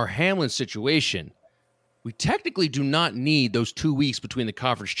Damar Hamlin situation, we technically do not need those 2 weeks between the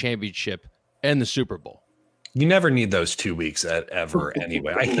conference championship and the Super Bowl. You never need those 2 weeks ever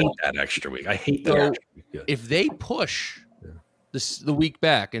anyway. I hate that extra week. I hate that extra week. Yeah. If they push the week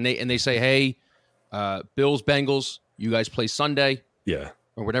back and they say, hey, Bills, Bengals, you guys play Sunday,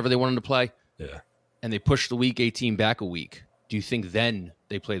 or whatever they want them to play, and they push the week 18 back a week, do you think then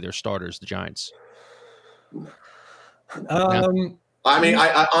they play their starters, the Giants? I mean,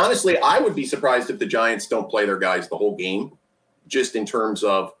 I honestly, I would be surprised if the Giants don't play their guys the whole game, just in terms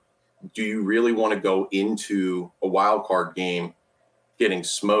of, do you really want to go into a wild card game getting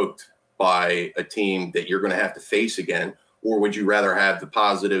smoked by a team that you're going to have to face again? Or would you rather have the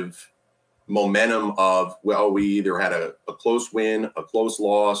positive momentum of, well, we either had a close win, a close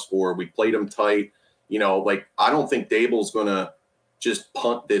loss, or we played them tight? You know, like, I don't think Dable's going to just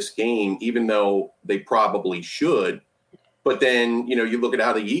punt this game, even though they probably should. But then, you know, you look at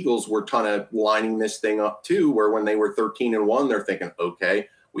how the Eagles were kind of lining this thing up too, where when they were 13-1, they're thinking, okay,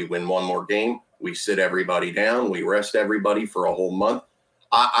 we win one more game, we sit everybody down, we rest everybody for a whole month.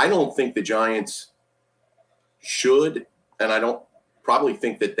 I don't think the Giants should, and I don't probably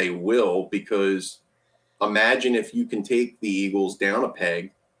think that they will, because imagine if you can take the Eagles down a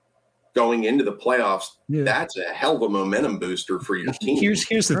peg going into the playoffs. That's a hell of a momentum booster for your team.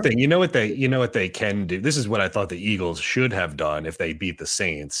 Here's the thing. You know what they can do? This is what I thought the Eagles should have done if they beat the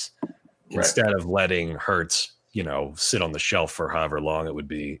Saints. Instead of letting Hurts, you know, sit on the shelf for however long it would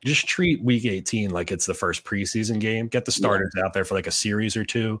be. Just treat week 18 like it's the first preseason game. Get the starters out there for like a series or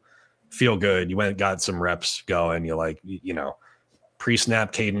two. Feel good. You went and got some reps going. You like, you know,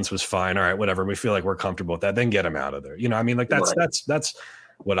 pre-snap cadence was fine. All right, whatever. We feel like we're comfortable with that. Then get them out of there. You know, I mean, like that's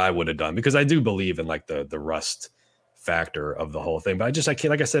what I would have done, because I do believe in like the rust factor of the whole thing. But I can't,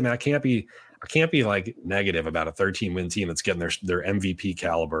 like I said, man, I can't be like negative about a 13-win team that's getting their MVP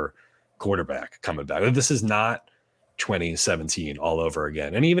caliber quarterback coming back. This is not 2017 all over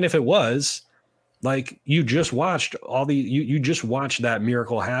again. And even if it was, like, you just watched you just watched that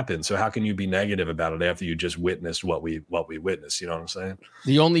miracle happen. So how can you be negative about it after you just witnessed what we witnessed? You know what I'm saying?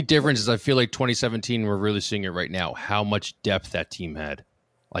 The only difference is I feel like 2017, we're really seeing it right now, how much depth that team had.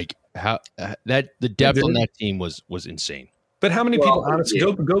 Like, how that the depth on that team was insane. But how many people, honestly,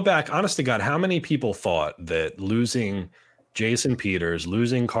 go back, honest to God, how many people thought that losing Jason Peters,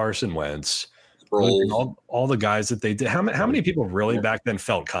 losing Carson Wentz, losing all the guys that they did, how many people really back then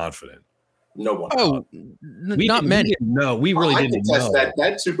felt confident? No one. Oh, not many. No, we really didn't know.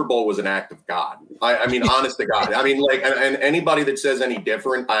 That Super Bowl was an act of God. I mean, honest to God. I mean, like, and anybody that says any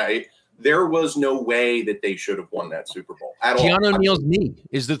different, there was no way that they should have won that Super Bowl at all. Keanu Neal's knee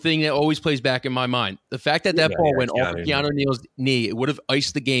is the thing that always plays back in my mind. The fact that ball went off of Keanu Neal's knee, it would have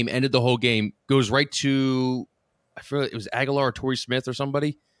iced the game, ended the whole game, goes right to, I feel like it was Aguilar or Torrey Smith or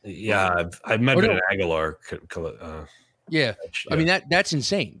somebody. Yeah, I've met an Aguilar. Yeah, I mean that's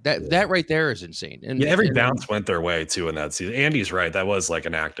insane. That right there is insane. And every bounce went their way too in that season. Andy's right. That was like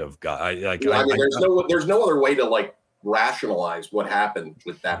an act of God. I mean, there's no other way to like rationalize what happened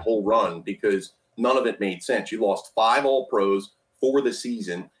with that whole run, because none of it made sense. You lost 5 All-Pros for the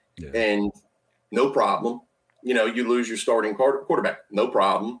season, and no problem. You know, you lose your starting quarterback, no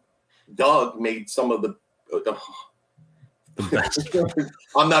problem. Doug made some of the best.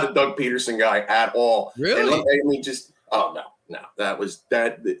 I'm not a Doug Peterson guy at all. Really? And I mean, just no. That was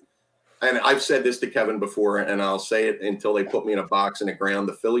that. And I've said this to Kevin before, and I'll say it until they put me in a box in the ground.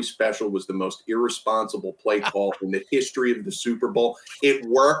 The Philly special was the most irresponsible play call in the history of the Super Bowl. It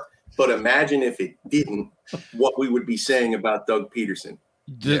worked, but imagine if it didn't, what we would be saying about Doug Peterson.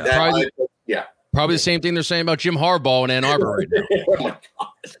 Probably the same thing they're saying about Jim Harbaugh in Ann Arbor right now. Oh, my God.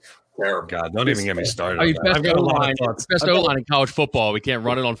 Terrible. God, don't even get me started. I mean, best O-line in college football. We can't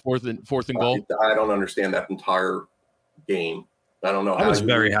run it on fourth and goal. I don't understand that entire game. I don't know. I was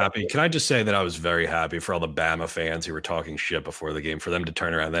very happy. Can I just say that I was very happy for all the Bama fans who were talking shit before the game, for them to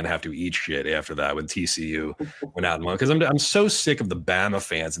turn around and then have to eat shit after that when TCU went out and won. Because I'm so sick of the Bama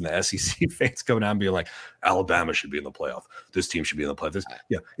fans and the SEC fans going out and being like, Alabama should be in the playoff. This team should be in the playoff.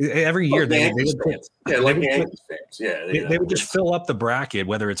 Every year they would just fill up the bracket,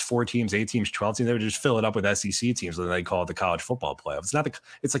 whether it's 4 teams, 8 teams, 12 teams. They would just fill it up with SEC teams, and then they call it the college football playoff.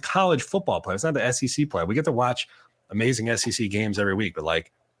 It's a college football playoff. It's not the SEC playoff. We get to watch amazing SEC games every week, but like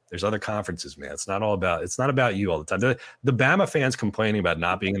there's other conferences, man. It's not about you all the time. The Bama fans complaining about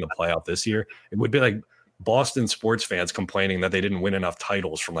not being in the playoff this year, it would be like Boston sports fans complaining that they didn't win enough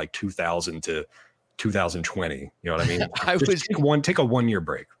titles from like 2000 to 2020. You know what I mean? Take a 1 year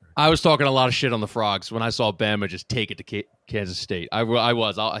break. I was talking a lot of shit on the Frogs when I saw Bama just take it to Kansas State.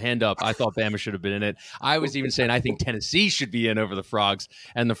 I'll hand up. I thought Bama should have been in it. I was even saying I think Tennessee should be in over the Frogs,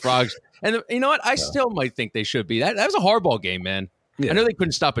 and the Frogs. And you know what? I still might think they should be. That was a hardball game, man. Yeah. I know they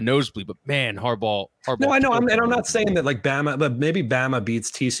couldn't stop a nosebleed, but man, hardball. No, I know. I'm not saying that like Bama, but maybe Bama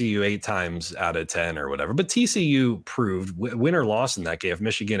beats TCU 8 times out of 10 or whatever. But TCU proved, win or loss in that game, if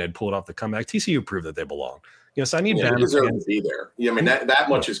Michigan had pulled off the comeback, TCU proved that they belong. So I need Bama. They deserve to be there. I mean, that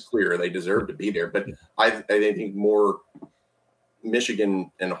much is clear. They deserve to be there. But I think more Michigan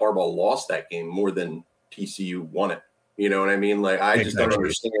and Harbaugh lost that game more than TCU won it. You know what I mean? Like, I just don't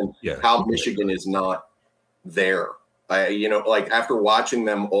understand how Michigan is not there. Like after watching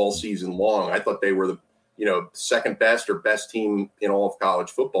them all season long, I thought they were the, second best or best team in all of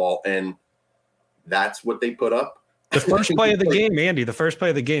college football. And that's what they put up. The first play of the game, Andy,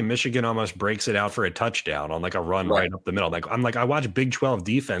 Michigan almost breaks it out for a touchdown on like a run right up the middle. I watch Big 12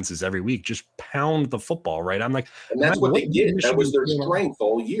 defenses every week just pound the football, right? I'm like, and that's what they did. That was their strength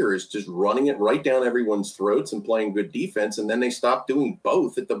all year, is just running it right down everyone's throats and playing good defense. And then they stopped doing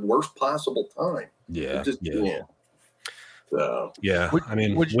both at the worst possible time.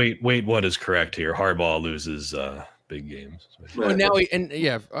 Wait, what is correct here? Harbaugh loses big games. Well, now I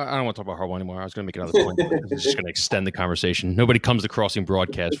don't want to talk about Harbaugh anymore. I was going to make another point. It's just going to extend the conversation. Nobody comes to Crossing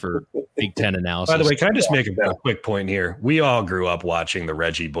Broadcast for Big Ten analysis. By the way, can I just make a quick point here? We all grew up watching the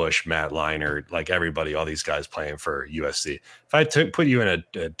Reggie Bush, Matt Leinart, like everybody, all these guys playing for USC. If I put you in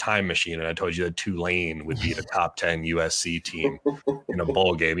a time machine and I told you that Tulane would be the top 10 USC team in a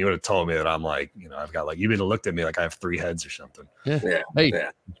bowl game, you would have told me that I'm like, I've got like, you would have looked at me like I have 3 heads or something.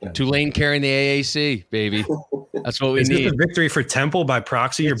 Tulane carrying the AAC, baby. That's what we need. Is it a victory for Temple by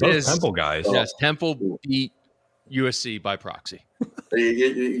proxy? You're both Temple guys. Yes, Temple beat USC by proxy.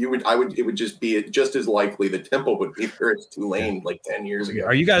 It would just be just as likely that Temple would be there as Tulane like 10 years ago.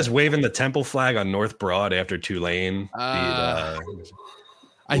 Are you guys waving the Temple flag on North Broad after Tulane? I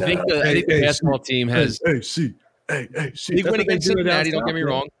think the basketball team has AAC. Big win against Cincinnati. Don't get me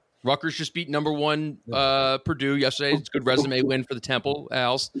wrong. Rutgers just beat number 1 Purdue yesterday. It's a good resume win for the Temple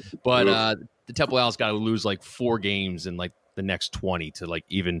Owls, but the Temple Owls got to lose like 4 games in like the next 20 to like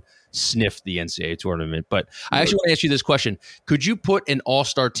even sniff the NCAA tournament. But I actually want to ask you this question. Could you put an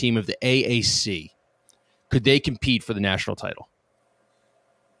all-star team of the AAC? Could they compete for the national title?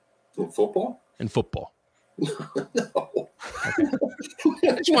 In football? In football. No. Okay.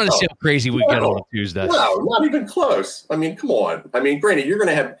 I just wanted to see how crazy we get on Tuesday. No, not even close. I mean, come on. I mean, granted, you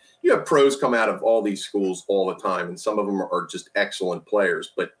have pros come out of all these schools all the time, and some of them are just excellent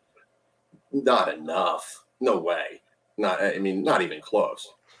players, but not enough. No way. Not even close.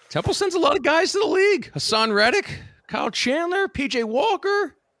 Temple sends a lot of guys to the league. Hassan Reddick, Kyle Chandler, PJ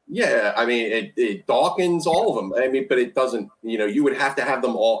Walker. Yeah, I mean, Dawkins, all of them. I mean, but it doesn't, you would have to have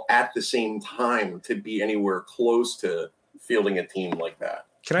them all at the same time to be anywhere close to fielding a team like that.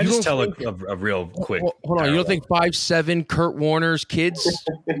 Can I just tell a real quick? Hold on. You don't think 5'7" Kurt Warner's kids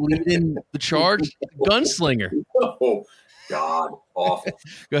leading the charge? Gunslinger. Oh, God. Awful.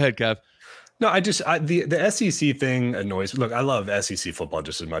 Go ahead, Kev. No, the SEC thing annoys me. Look, I love SEC football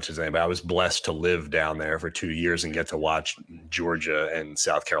just as much as anybody. I was blessed to live down there for 2 years and get to watch Georgia and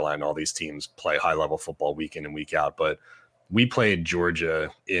South Carolina and all these teams play high-level football week in and week out. But we played Georgia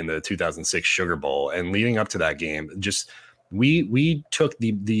in the 2006 Sugar Bowl, and leading up to that game, just we took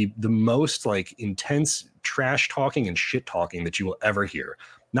the most like intense trash talking and shit talking that you will ever hear,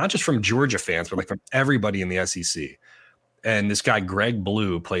 not just from Georgia fans, but like from everybody in the SEC. And this guy, Greg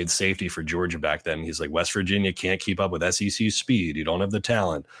Blue, played safety for Georgia back then. He's like, West Virginia can't keep up with SEC speed. You don't have the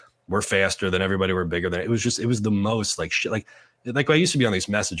talent. We're faster than everybody. We're bigger than it was the most like shit. Like I used to be on these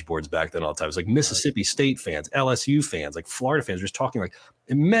message boards back then all the time. It was like Mississippi State fans, LSU fans, like Florida fans, just talking like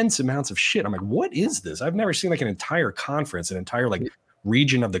immense amounts of shit. I'm like, what is this? I've never seen like an entire conference, an entire like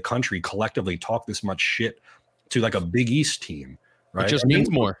region of the country collectively talk this much shit to like a Big East team. Right. It just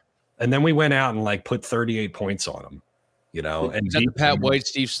means more. And then we went out and like put 38 points on them. and is that the Pat White,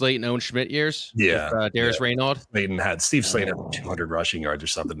 Steve Slayton, Owen Schmidt years? Yeah. With, Darius Reynaud? Steve Slayton had 200 rushing yards or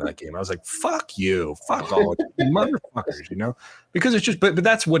something in that game. I was like, fuck you. Fuck all of you motherfuckers, because it's just, but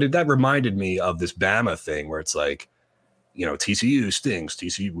that's that reminded me of this Bama thing where it's like, TCU stinks.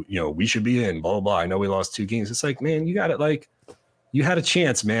 TCU, we should be in, blah, blah, blah. I know we lost 2 games. It's like, man, you got it. You had a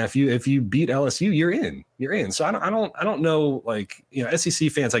chance, man. If you beat LSU, you're in. So I don't know,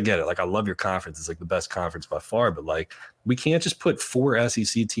 SEC fans, I get it. I love your conference. It's the best conference by far, but we can't just put 4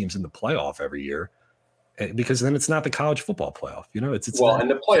 SEC teams in the playoff every year, because then it's not the college football playoff. It's well, and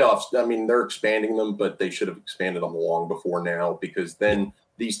the playoffs, I mean, they're expanding them, but they should have expanded them long before now, because then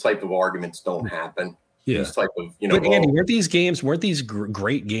these type of arguments don't happen. Yeah. These type of, But Andy, weren't these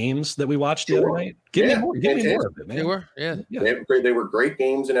great games that we watched the other night? Give me more of it, man. They were, They were great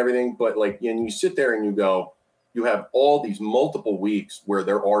games and everything, but and you sit there and you go, you have all these multiple weeks where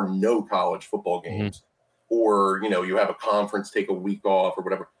there are no college football games, or you have a conference take a week off or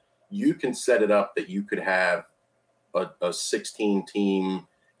whatever. You can set it up that you could have a 16 team,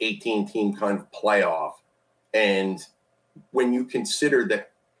 18 team kind of playoff, and when you consider that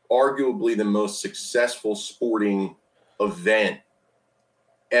arguably the most successful sporting event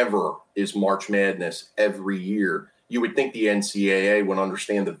ever is March Madness every year, you would think the NCAA would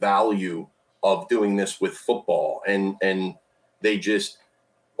understand the value of doing this with football. And they just,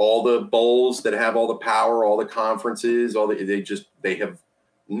 all the bowls that have all the power, all the conferences, they have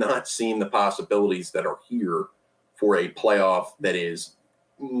not seen the possibilities that are here for a playoff that is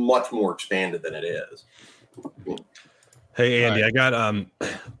much more expanded than it is. Hey Andy, I got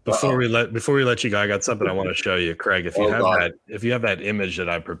before we let you go, I got something I want to show you, Craig. If you have that image that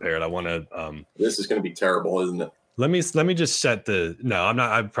I prepared, I want to. This is going to be terrible, isn't it? Let me just set the. No, I'm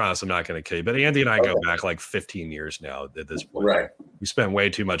not. I promise I'm not going to kill you. But Andy and I go back 15 years now at this point. Right. We spent way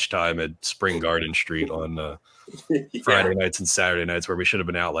too much time at Spring Garden Street on Friday nights and Saturday nights, where we should have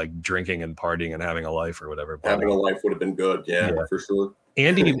been out drinking and partying and having a life or whatever. Having a life would have been good. Yeah, for sure.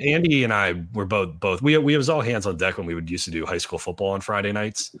 Andy and I were both. We was all hands on deck when we used to do high school football on Friday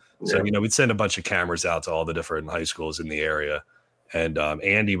nights. So we'd send a bunch of cameras out to all the different high schools in the area, and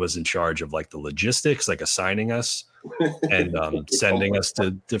Andy was in charge of the logistics, assigning us and sending us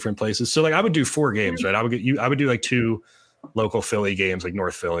to different places. So I would do 4 games, right? I would do 2 local Philly games,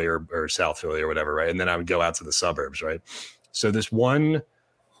 North Philly or South Philly or whatever, right? And then I would go out to the suburbs, right? So this one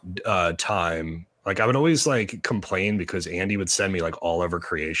time. I would always complain because Andy would send me all over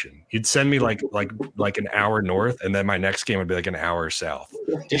creation. He'd send me like an hour north, and then my next game would be an hour south.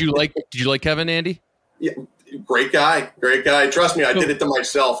 Did you like Kevin, Andy? Yeah, great guy. Trust me, I did it to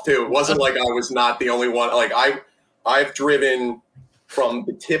myself too. It wasn't like I was not the only one. I've driven from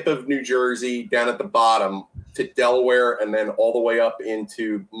the tip of New Jersey down at the bottom to Delaware, and then all the way up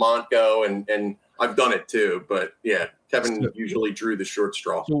into Montgo, and I've done it too. But yeah. Kevin usually drew the short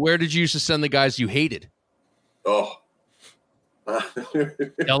straw. So where did you used to send the guys you hated? Oh.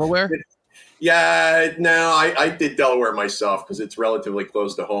 Delaware? Yeah, no, I did Delaware myself because it's relatively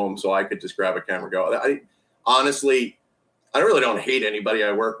close to home, so I could just grab a camera and go. Honestly, I really don't hate anybody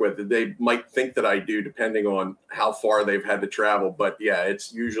I work with. They might think that I do, depending on how far they've had to travel. But, yeah,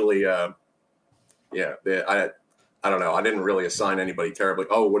 it's usually I don't know. I didn't really assign anybody terribly.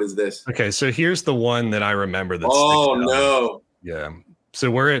 Oh, what is this? Okay, so here's the one that I remember. No. Yeah. So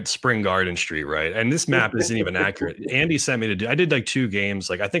we're at Spring Garden Street, right? And this map isn't even accurate. Andy sent me to do. I did 2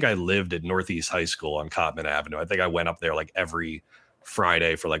 games. I think I lived at Northeast High School on Cotman Avenue. I think I went up there every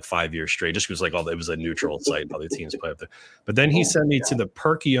Friday for 5 years straight, just because it was a neutral site. Other teams play up there. But then he sent me to the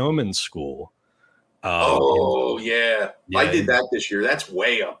Perkiomen School. Yeah. I did that this year. That's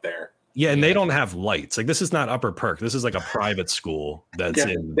way up there. Yeah, and they don't have lights. This is not Upper Perk. This is a private school that's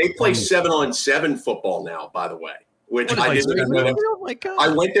in. They play 7-on-7 football now, by the way, which I didn't even know. Oh my God. I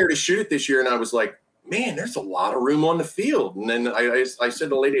went there to shoot it this year, and I was like, man, there's a lot of room on the field. And then I said to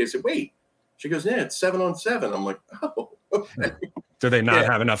the lady, I said, wait. She goes, yeah, it's 7-on-7. I'm like, oh, okay. Do they not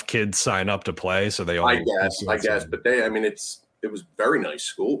have enough kids sign up to play? So they only I guess. But it was very nice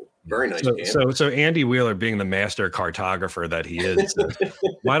school. Very nice game. So Andy Wheeler, being the master cartographer that he is,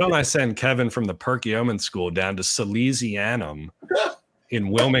 why don't I send Kevin from the Perkiomen School down to Salesianum in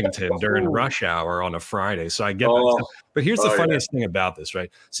Wilmington during rush hour on a Friday? So I get that. But here's the funniest thing about this,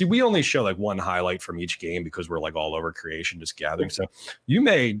 right? See, we only show one highlight from each game because we're all over creation, just gathering. So you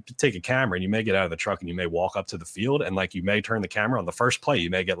may take a camera and you may get out of the truck and you may walk up to the field and you may turn the camera on the first play.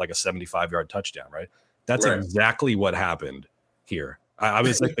 You may get a 75-yard touchdown, right? That's exactly what happened here. I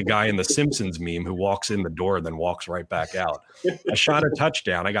was like the guy in the Simpsons meme who walks in the door and then walks right back out. I shot a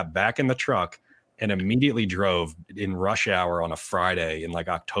touchdown. I got back in the truck, and immediately drove in rush hour on a Friday in like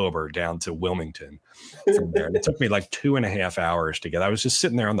October down to Wilmington from there. And it took me like 2.5 hours to get. I was just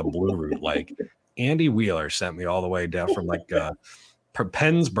sitting there on the blue route. Like Andy Wheeler sent me all the way down from like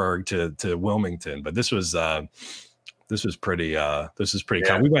Pennsburg to Wilmington. But this was pretty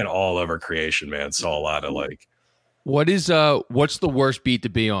cool. We went all over creation, man. Saw a lot of like. What's the worst beat to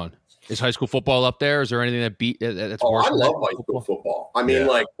be on? Is high school football up there? Is there anything that's worse? I love high school football. I mean,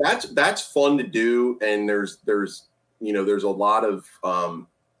 like that's fun to do, and there's a lot of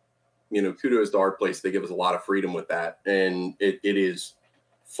kudos to our place. They give us a lot of freedom with that, and it is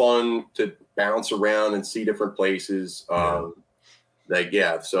fun to bounce around and see different places. So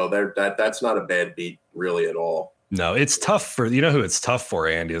that's not a bad beat really at all. No, it's tough for, who it's tough for,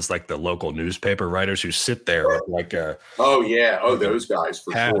 Andy, is like the local newspaper writers who sit there with like those guys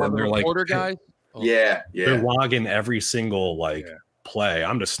for sure. They're like reporter guys. Oh. Yeah. They're logging every single play.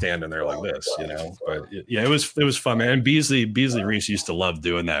 I'm just standing there like this, But it was fun, man. And Beasley Reese used to love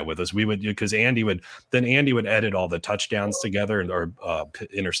doing that with us. We would, because Andy would edit all the touchdowns together or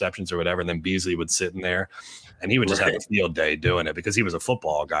interceptions or whatever, and then Beasley would sit in there, and he would just have a field day doing it because he was a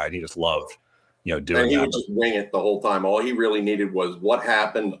football guy and he just loved. Doing and he that. would just wing it the whole time. All he really needed was what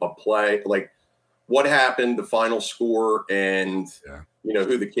happened, a play, like what happened, the final score, and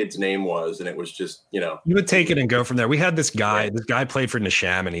who the kid's name was, and it was just You would take it and go from there. We had this guy. This guy played for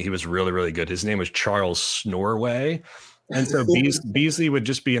Neshaminy. He was really, really good. His name was Charles Snorway, and so Beasley would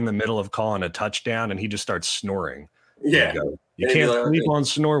just be in the middle of calling a touchdown, and he just starts snoring. Yeah, you can't sleep on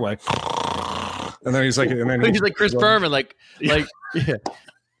Snorway. And then he's like, he's like Chris Berman, like.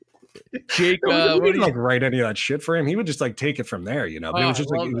 Jake, we didn't write any of that shit for him. He would just like take it from there, But it was just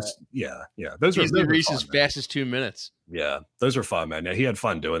Those were Reese's fastest 2 minutes. Yeah, those were fun, man. Yeah, he had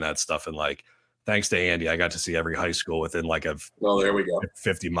fun doing that stuff, and like, thanks to Andy, I got to see every high school within like a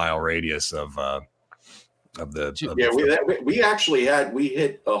 50-mile radius of we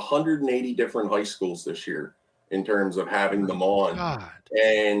hit 180 different high schools this year in terms of having them on. God.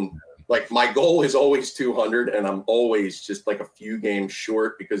 And like my goal is always 200, and I'm always just like a few games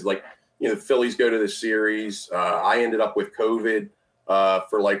short because the Phillies go to the series. I ended up with COVID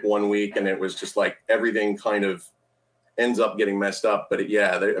for like 1 week, and it was just like everything kind of ends up getting messed up. But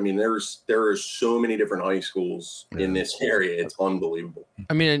there are so many different high schools in this area. It's unbelievable.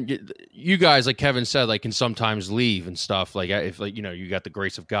 I mean, you guys, like Kevin said, like can sometimes leave and stuff. Like if you got the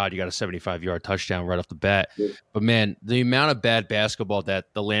grace of God, you got a 75-yard touchdown right off the bat. Yeah. But man, the amount of bad basketball that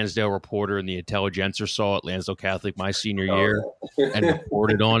the Lansdale Reporter and the Intelligencer saw at Lansdale Catholic my senior year and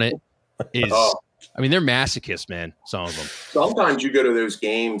reported on it is. I mean, they're masochists, man, some of them. Sometimes you go to those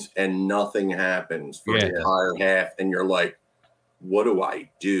games and nothing happens for the entire half, and you're like, what do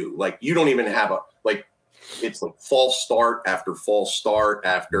I do? Like, you don't even have it's like false start after 1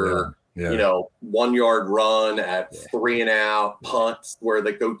 yard run at 3 and out, punts where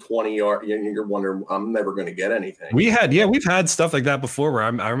they go 20 yards. You're wondering, I'm never going to get anything. We've had stuff like that before where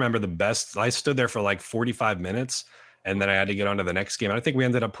I remember the best. I stood there for like 45 minutes, and then I had to get on to the next game. I think we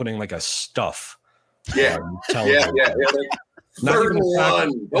ended up putting like a stuff. Yeah. Third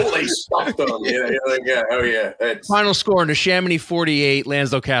one. They stuffed them. Final score: Neshaminy 48,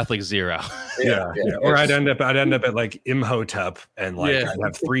 Lansdale Catholic 0. Yeah. Or I'd end up at like Imhotep, and like I'd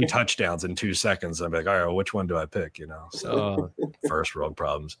have 3 touchdowns in 2 seconds. I'd be like, all right, well, which one do I pick? So first world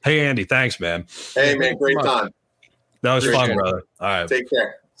problems. Hey, Andy, thanks, man. Hey, man, great time. That was fun, brother. All right, take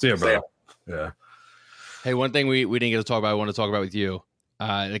care. See you, brother. Yeah. Hey, one thing we didn't get to talk about, I want to talk about with you.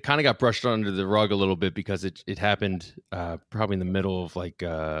 It kind of got brushed under the rug a little bit because it happened probably in the middle of like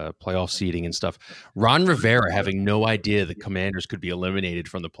playoff seeding and stuff. Ron Rivera having no idea the Commanders could be eliminated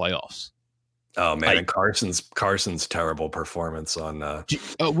from the playoffs. Oh man, and Carson's terrible performance on.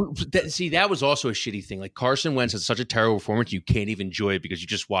 That was also a shitty thing. Like Carson Wentz had such a terrible performance, you can't even enjoy it because you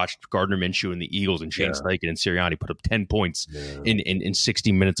just watched Gardner Minshew and the Eagles and Shane Steichen and Sirianni put up 10 points in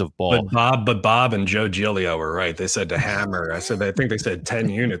 60 minutes of ball. But Bob and Joe Giglio were right. They said to hammer. I think they said 10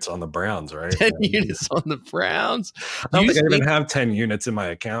 units on the Browns, right? 10 units on the Browns. I don't think I even have 10 units in my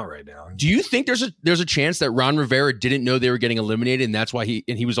account right now. Do you think there's a chance that Ron Rivera didn't know they were getting eliminated, and that's why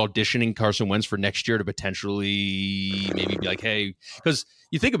he was auditioning Carson Wentz for next year to potentially maybe be like, hey, because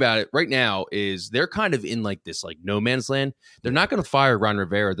you think about it right now is they're kind of in like this like no man's land. They're not going to fire Ron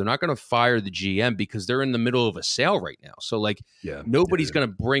Rivera. They're not going to fire the GM because they're in the middle of a sale right now. So like nobody's going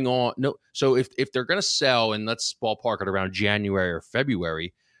to bring on So if they're going to sell, and let's ballpark it around January or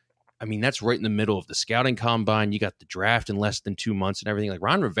February, I mean, that's right in the middle of the scouting combine. You got the draft in less than 2 months and everything. Like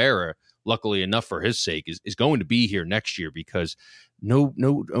Ron Rivera, luckily enough for his sake, is going to be here next year because no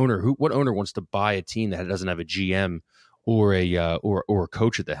owner, what owner wants to buy a team that doesn't have a GM or a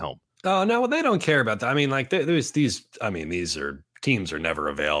coach at the helm? Oh no, well, they don't care about that. I mean, like there's these. I mean, these are teams are never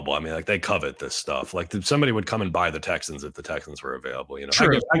available. I mean, like they covet this stuff. Like somebody would come and buy the Texans if the Texans were available. You know,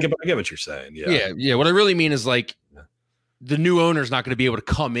 True. I get what you're saying. Yeah. What I really mean is like the new owner's not going to be able to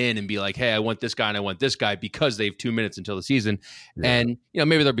come in and be like, hey, I want this guy and I want this guy because they have 2 minutes until the season. Yeah. And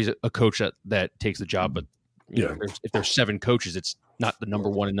maybe there'll be a coach that takes the job, but you know, if there's 7 coaches, it's not the number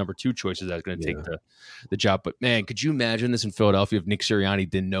 1 and number 2 choices that's going to take the job. But man, could you imagine this in Philadelphia if Nick Sirianni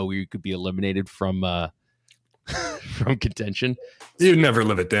didn't know he could be eliminated from from contention? You'd never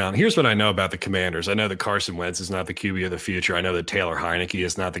live it down. Here's what I know about the Commanders. I know that Carson Wentz is not the QB of the future. I know that Taylor Heineke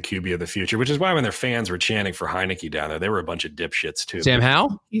is not the QB of the future, which is why when their fans were chanting for Heineke down there, they were a bunch of dipshits too. Sam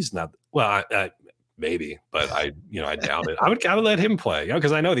Howell? He's not. Well, maybe, but I doubt it. I would let him play,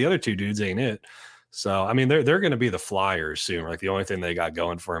 because I know the other 2 dudes ain't it. So, I mean, they're going to be the Flyers soon. Like the only thing they got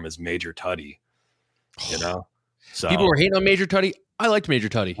going for him is Major Tuddy, So people were hating on Major Tuddy. I liked Major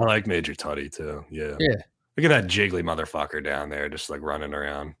Tuddy. I like Major Tuddy too. Yeah. Look at that jiggly motherfucker down there, just like running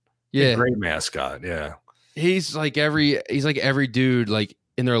around. Yeah, great mascot. Yeah, he's like every dude like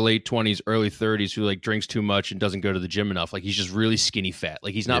in their late 20s, early 30s who like drinks too much and doesn't go to the gym enough. Like he's just really skinny fat.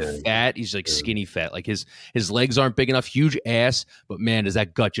 Like he's not fat. He's like skinny fat. Like his legs aren't big enough. Huge ass, but man, does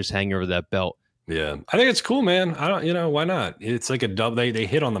that gut just hang over that belt? Yeah, I think it's cool, man. I don't, why not? It's like a dub. They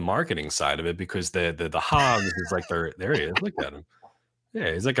hit on the marketing side of it because the Hogs is like there he is. Look at him.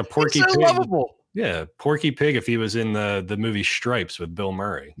 Yeah, he's like a Porky Pig. Lovable. Yeah, Porky Pig if he was in the movie Stripes with Bill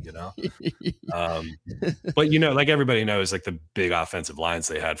Murray, But like everybody knows, like the big offensive lines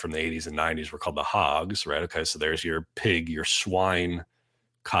they had from the 80s and 90s were called the Hogs, right? Okay, so there's your pig, your swine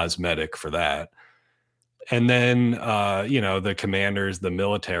cosmetic for that. And then the Commanders, the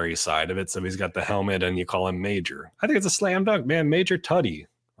military side of it. So he's got the helmet and you call him Major. I think it's a slam dunk, man. Major Tuddy.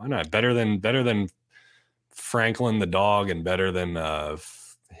 Why not? Better than Franklin the dog and better than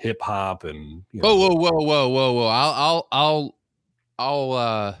hip hop and Whoa.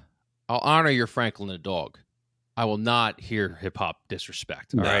 I'll honor your Franklin the dog. I will not hear hip hop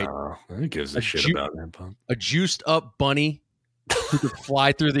disrespect. All right. Who gives a shit about hip hop? A juiced up bunny who could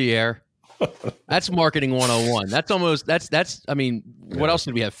fly through the air. That's marketing 101. That's I mean, what else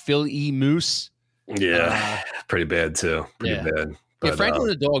did we have? Phil E. Moose. Yeah. Pretty bad too. Pretty bad. But, Franklin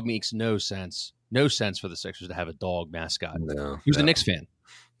the dog makes no sense. No sense for the Sixers to have a dog mascot. No, he was a Knicks fan.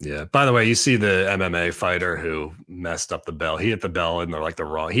 Yeah. By the way, you see the MMA fighter who messed up the bell. He hit the bell and they're like the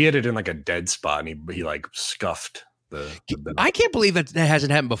wrong. He hit it in like a dead spot and he like scuffed the bell. I can't believe that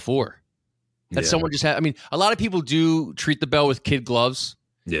hasn't happened before. That someone just had. I mean, a lot of people do treat the bell with kid gloves.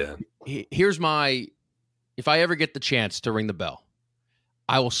 Yeah. Here's if I ever get the chance to ring the bell,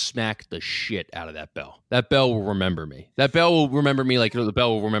 I will smack the shit out of that bell. That bell will remember me. That bell will remember me like the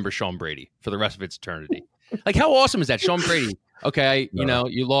bell will remember Sean Brady for the rest of its eternity. Like, how awesome is that? Sean Brady. Okay,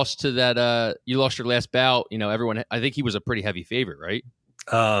 you lost to that. You lost your last bout. Everyone. I think he was a pretty heavy favorite, right?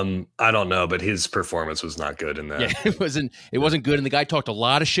 I don't know, but his performance was not good in that. Yeah, it wasn't good, and the guy talked a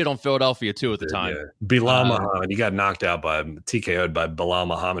lot of shit on Philadelphia too at the time. Yeah. Bilal Muhammad, he got knocked out TKO'd by Bilal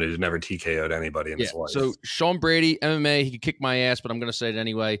Muhammad, who's never TKO'd anybody in his life. So Sean Brady, MMA, he could kick my ass, but I'm going to say it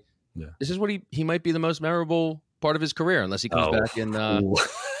anyway. Yeah. This is what he might be the most memorable part of his career, unless he comes back and. I'm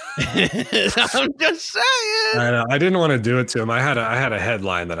just saying. I know. I didn't want to do it to him. I had a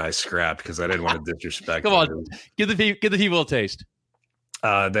headline that I scrapped because I didn't want to disrespect. Come on, give the people a taste.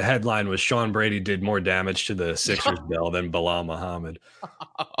 The headline was Sean Brady did more damage to the Sixers bell than Bilal Muhammad.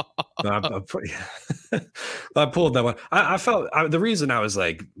 I pulled that one. I felt the reason I was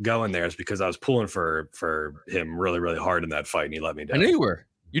like going there is because I was pulling for him really, really hard in that fight, and he let me down. I knew you were.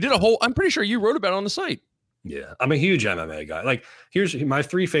 You did I'm pretty sure you wrote about it on the site. Yeah, I'm a huge MMA guy. Like, here's my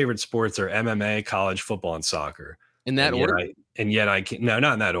 3 favorite sports are MMA, college football, and soccer. In that order? No,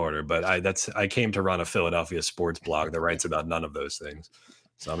 not in that order, but I came to run a Philadelphia sports blog that writes about none of those things.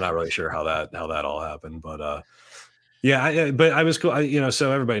 So I'm not really sure how that all happened, but but I was cool.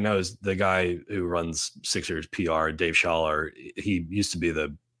 So everybody knows the guy who runs Sixers PR, Dave Schaller. He used to be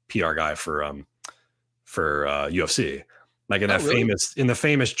the PR guy for UFC, like in the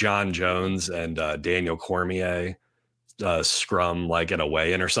famous John Jones and Daniel Cormier scrum, like in a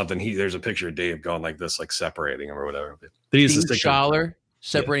weigh-in or something. There's a picture of Dave going like this, like separating him or whatever. But he's Dave Schaller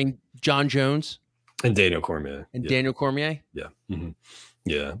separating John Jones and Daniel Cormier. Daniel Cormier. Yeah. Mm-hmm.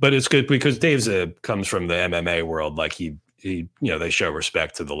 Yeah, but it's good because Dave's comes from the MMA world. Like he they show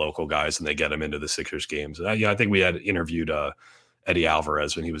respect to the local guys and they get him into the Sixers games. I think we had interviewed Eddie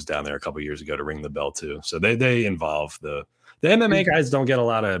Alvarez when he was down there a couple of years ago to ring the bell too. So they involve the The MMA guys don't get a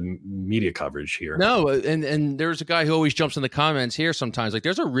lot of media coverage here. No, and there's a guy who always jumps in the comments here sometimes. Like,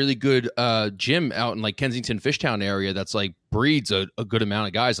 there's a really good gym out in like Kensington, Fishtown area that's like breeds a good amount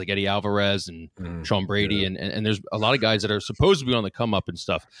of guys like Eddie Alvarez and Sean Brady, and there's a lot of guys that are supposed to be on the come up and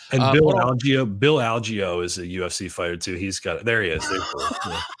stuff. And Bill Algeo is a UFC fighter too. He's got it. There he is.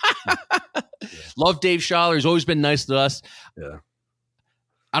 Love Dave Schaller. He's always been nice to us. Yeah.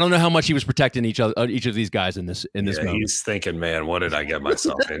 I don't know how much he was protecting each of these guys in this moment. He's thinking, man, what did I get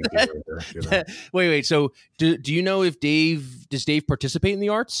myself into? Wait. So do you know if does Dave participate in the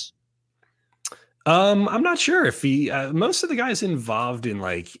arts? I'm not sure if he. Most of the guys involved in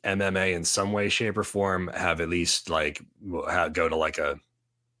like MMA in some way, shape, or form have at least like go to like a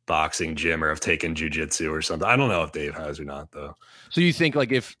boxing gym or have taken jiu-jitsu or something. I don't know if Dave has or not though. So you think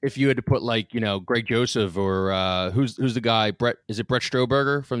like if you had to put like, Greg Joseph or who's the guy, Brett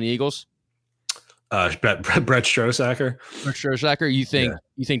Stroberger from the Eagles? Brett Strosacker. Brett Strosacker. You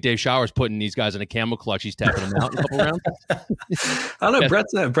think Dave Shower's putting these guys in a camel clutch? He's tapping them out in a couple rounds. I don't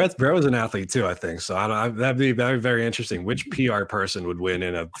know. Brett was an athlete too, I think. So that'd be very, very interesting. Which PR person would win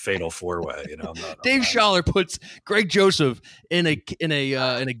in a fatal 4-way? Dave Schaller puts Greg Joseph in a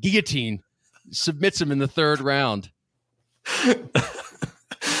guillotine, submits him in the 3rd round.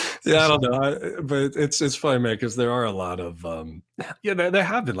 Yeah, I don't know, but it's funny, man, because there are a lot of there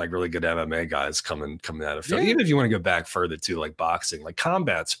have been like really good MMA guys coming out of Philly. Even if you want to go back further to like boxing, like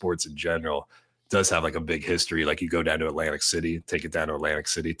combat sports in general does have like a big history. Like you go down to Atlantic City, take it down to Atlantic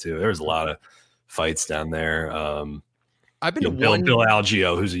City too. There's a lot of fights down there. I've been to Bill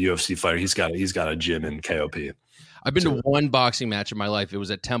Algeo, who's a UFC fighter. He's got a gym in KOP. I've been to one boxing match in my life. It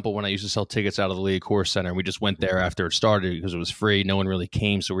was at Temple when I used to sell tickets out of the League Horse Center. And we just went there after it started because it was free. No one really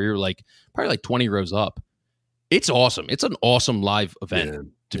came. So we were like probably like 20 rows up. It's awesome. It's an awesome live event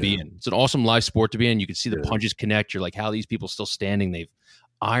to be in. It's an awesome live sport to be in. You can see the punches connect. You're like, how are these people still standing? They've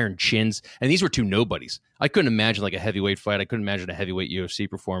iron chins. And these were 2 nobodies. I couldn't imagine like a heavyweight fight. I couldn't imagine a heavyweight UFC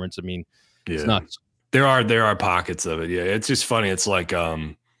performance. I mean, it's nuts. There are pockets of it. Yeah. It's just funny. It's like,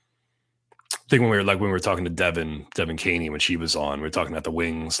 I think when we were talking to Devin Caney when she was on, we were talking about the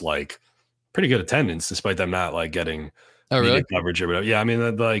Wings, like pretty good attendance despite them not like getting media coverage or whatever. Yeah, I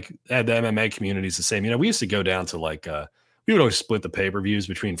mean, like the MMA community is the same. We used to go down to like we would always split the pay-per-views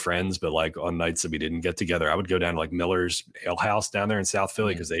between friends, but like on nights that we didn't get together, I would go down to like Miller's Ale House down there in South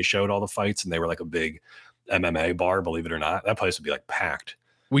Philly because they showed all the fights and they were like a big MMA bar, believe it or not. That place would be like packed.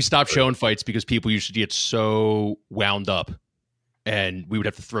 We stopped showing fights because people used to get so wound up. And we would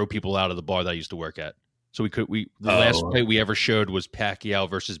have to throw people out of the bar that I used to work at. So the last fight we ever showed was Pacquiao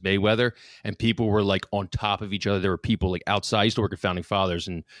versus Mayweather, and people were like on top of each other. There were people like outside. I used to work at Founding Fathers,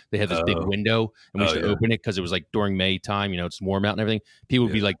 and they had this big window, and we used to open it because it was like during May time. It's warm out and everything. People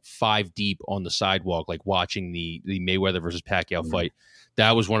would be like 5 deep on the sidewalk, like watching the Mayweather versus Pacquiao fight.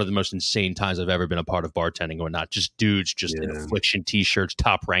 That was one of the most insane times I've ever been a part of bartending or not. Just dudes, in Affliction t-shirts,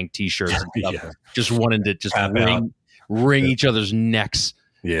 Top Rank t-shirts, and stuff, just wanting to just wring each other's necks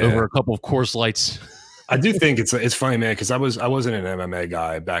over a couple of Coors Lights. I do think it's funny, man, because I wasn't an MMA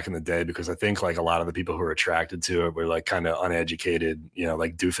guy back in the day because I think like a lot of the people who were attracted to it were like kind of uneducated,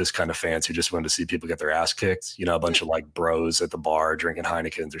 like doofus kind of fans who just wanted to see people get their ass kicked, a bunch of like bros at the bar drinking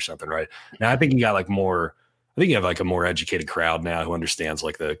Heinekens or something, right? Now I think you got like you have like a more educated crowd now who understands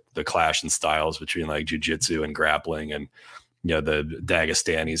like the clash in styles between like jiu-jitsu and grappling and the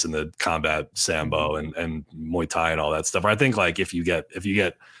Dagestanis and the combat sambo and Muay Thai and all that stuff. I think like if you get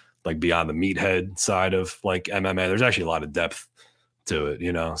like beyond the meathead side of like MMA, there's actually a lot of depth to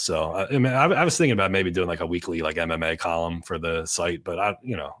it, So I was thinking about maybe doing like a weekly like MMA column for the site, but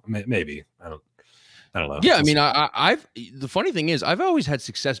maybe I don't know. Yeah, I mean, I've the funny thing is I've always had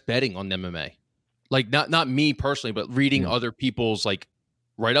success betting on MMA, like not me personally, but reading other people's like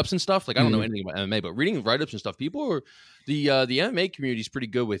write-ups and stuff. Like I don't know anything about MMA, but reading write-ups and stuff, people are the MMA community is pretty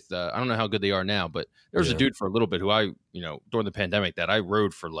good with I don't know how good they are now, but there was a dude for a little bit who I during the pandemic that I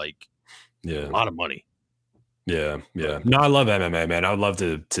rode for like a lot of money. No, I love MMA, man. I would love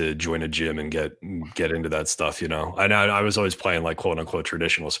to join a gym and get into that stuff. I was always playing like quote unquote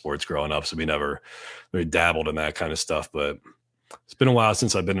traditional sports growing up, so we never really dabbled in that kind of stuff. But it's been a while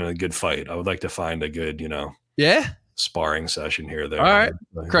since I've been in a good fight. I would like to find a good sparring session here or there. All right,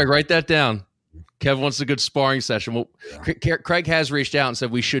 Craig, write that down. Kev wants a good sparring session. Well, Craig has reached out and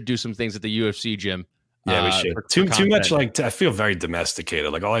said we should do some things at the UFC gym. Yeah, we should. Too much like I feel very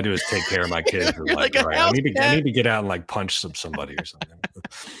domesticated. Like all I do is take care of my kids. Like right, I need to get out and like punch somebody or something.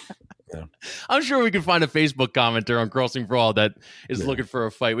 I'm sure we can find a Facebook commenter on Crossing Broad that is looking for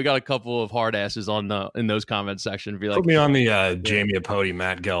a fight. We got a couple of hard asses in those comment section. Be like, put me on the Jamie Apodi,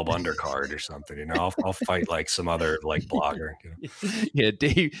 Matt Gelb undercard or something. You know, I'll fight like some other like blogger. You know? Yeah,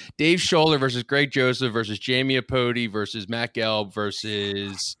 Dave Scholler versus Greg Joseph versus Jamie Apodi versus Matt Gelb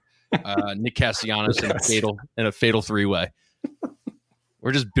versus Nick Castellanos in a fatal 3-way.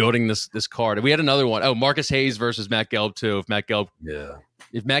 We're just building this card. We had another one. Oh, Marcus Hayes versus Matt Gelb too. If Matt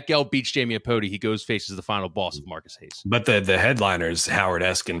Gelb beats Jamie Apodi, he faces the final boss of Marcus Hayes. But the headliner is Howard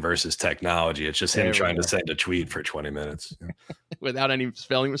Eskin versus technology. It's just him trying to send a tweet for 20 minutes without any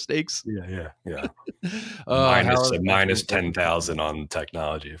spelling mistakes. Yeah. Minus 10,000 on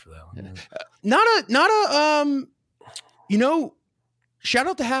technology for that one. Yeah. Shout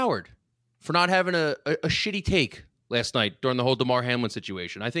out to Howard for not having a shitty take last night during the whole Damar Hamlin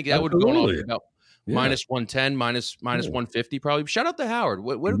situation. I think that would have gone on about minus 110, minus 150 probably. Shout out to Howard.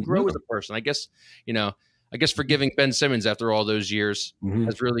 What a grow as a person. I guess forgiving Ben Simmons after all those years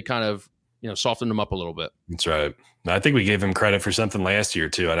has really kind of, softened him up a little bit. That's right. I think we gave him credit for something last year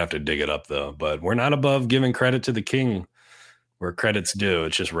too. I'd have to dig it up though, but we're not above giving credit to the king where credit's due.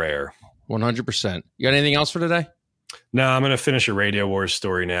 It's just rare. 100%. You got anything else for today? No, I'm going to finish a Radio Wars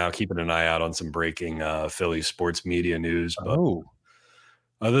story now, keeping an eye out on some breaking Philly sports media news. But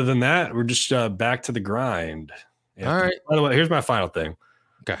other than that, we're just back to the grind. All right. By the way, here's my final thing.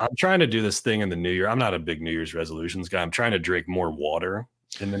 Okay. I'm trying to do this thing in the new year. I'm not a big New Year's resolutions guy. I'm trying to drink more water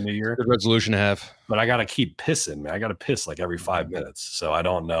in the new year. Good resolution to have. But I got to keep pissing, man. I got to piss like every 5 minutes. So I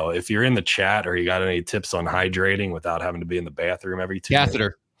don't know. If you're in the chat or you got any tips on hydrating without having to be in the bathroom every 2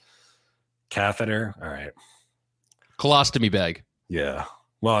 minutes. Catheter? All right. Colostomy bag. Yeah.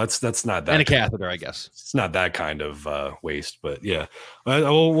 Well, that's not that. And a catheter, I guess. It's not that kind of waste, but yeah,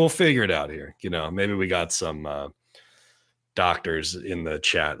 we'll figure it out here. Maybe we got some doctors in the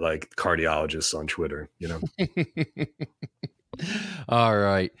chat, like cardiologists on Twitter. All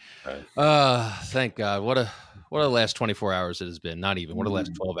right. Thank God. What a last 24 hours it has been. Not even. What a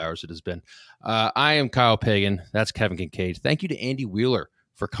last 12 hours it has been. I am Kyle Pagan. That's Kevin Kincaid. Thank you to Andy Wheeler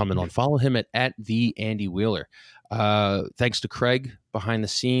for coming on. Follow him at the Andy Wheeler. Thanks to Craig behind the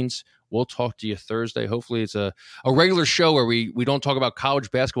scenes. We'll talk to you Thursday. Hopefully it's a regular show where we don't talk about college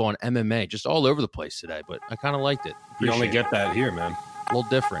basketball and MMA, just all over the place today, but I kind of liked it. You only get that here, man. A little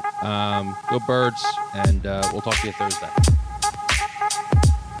different. Go Birds, and we'll talk to you Thursday.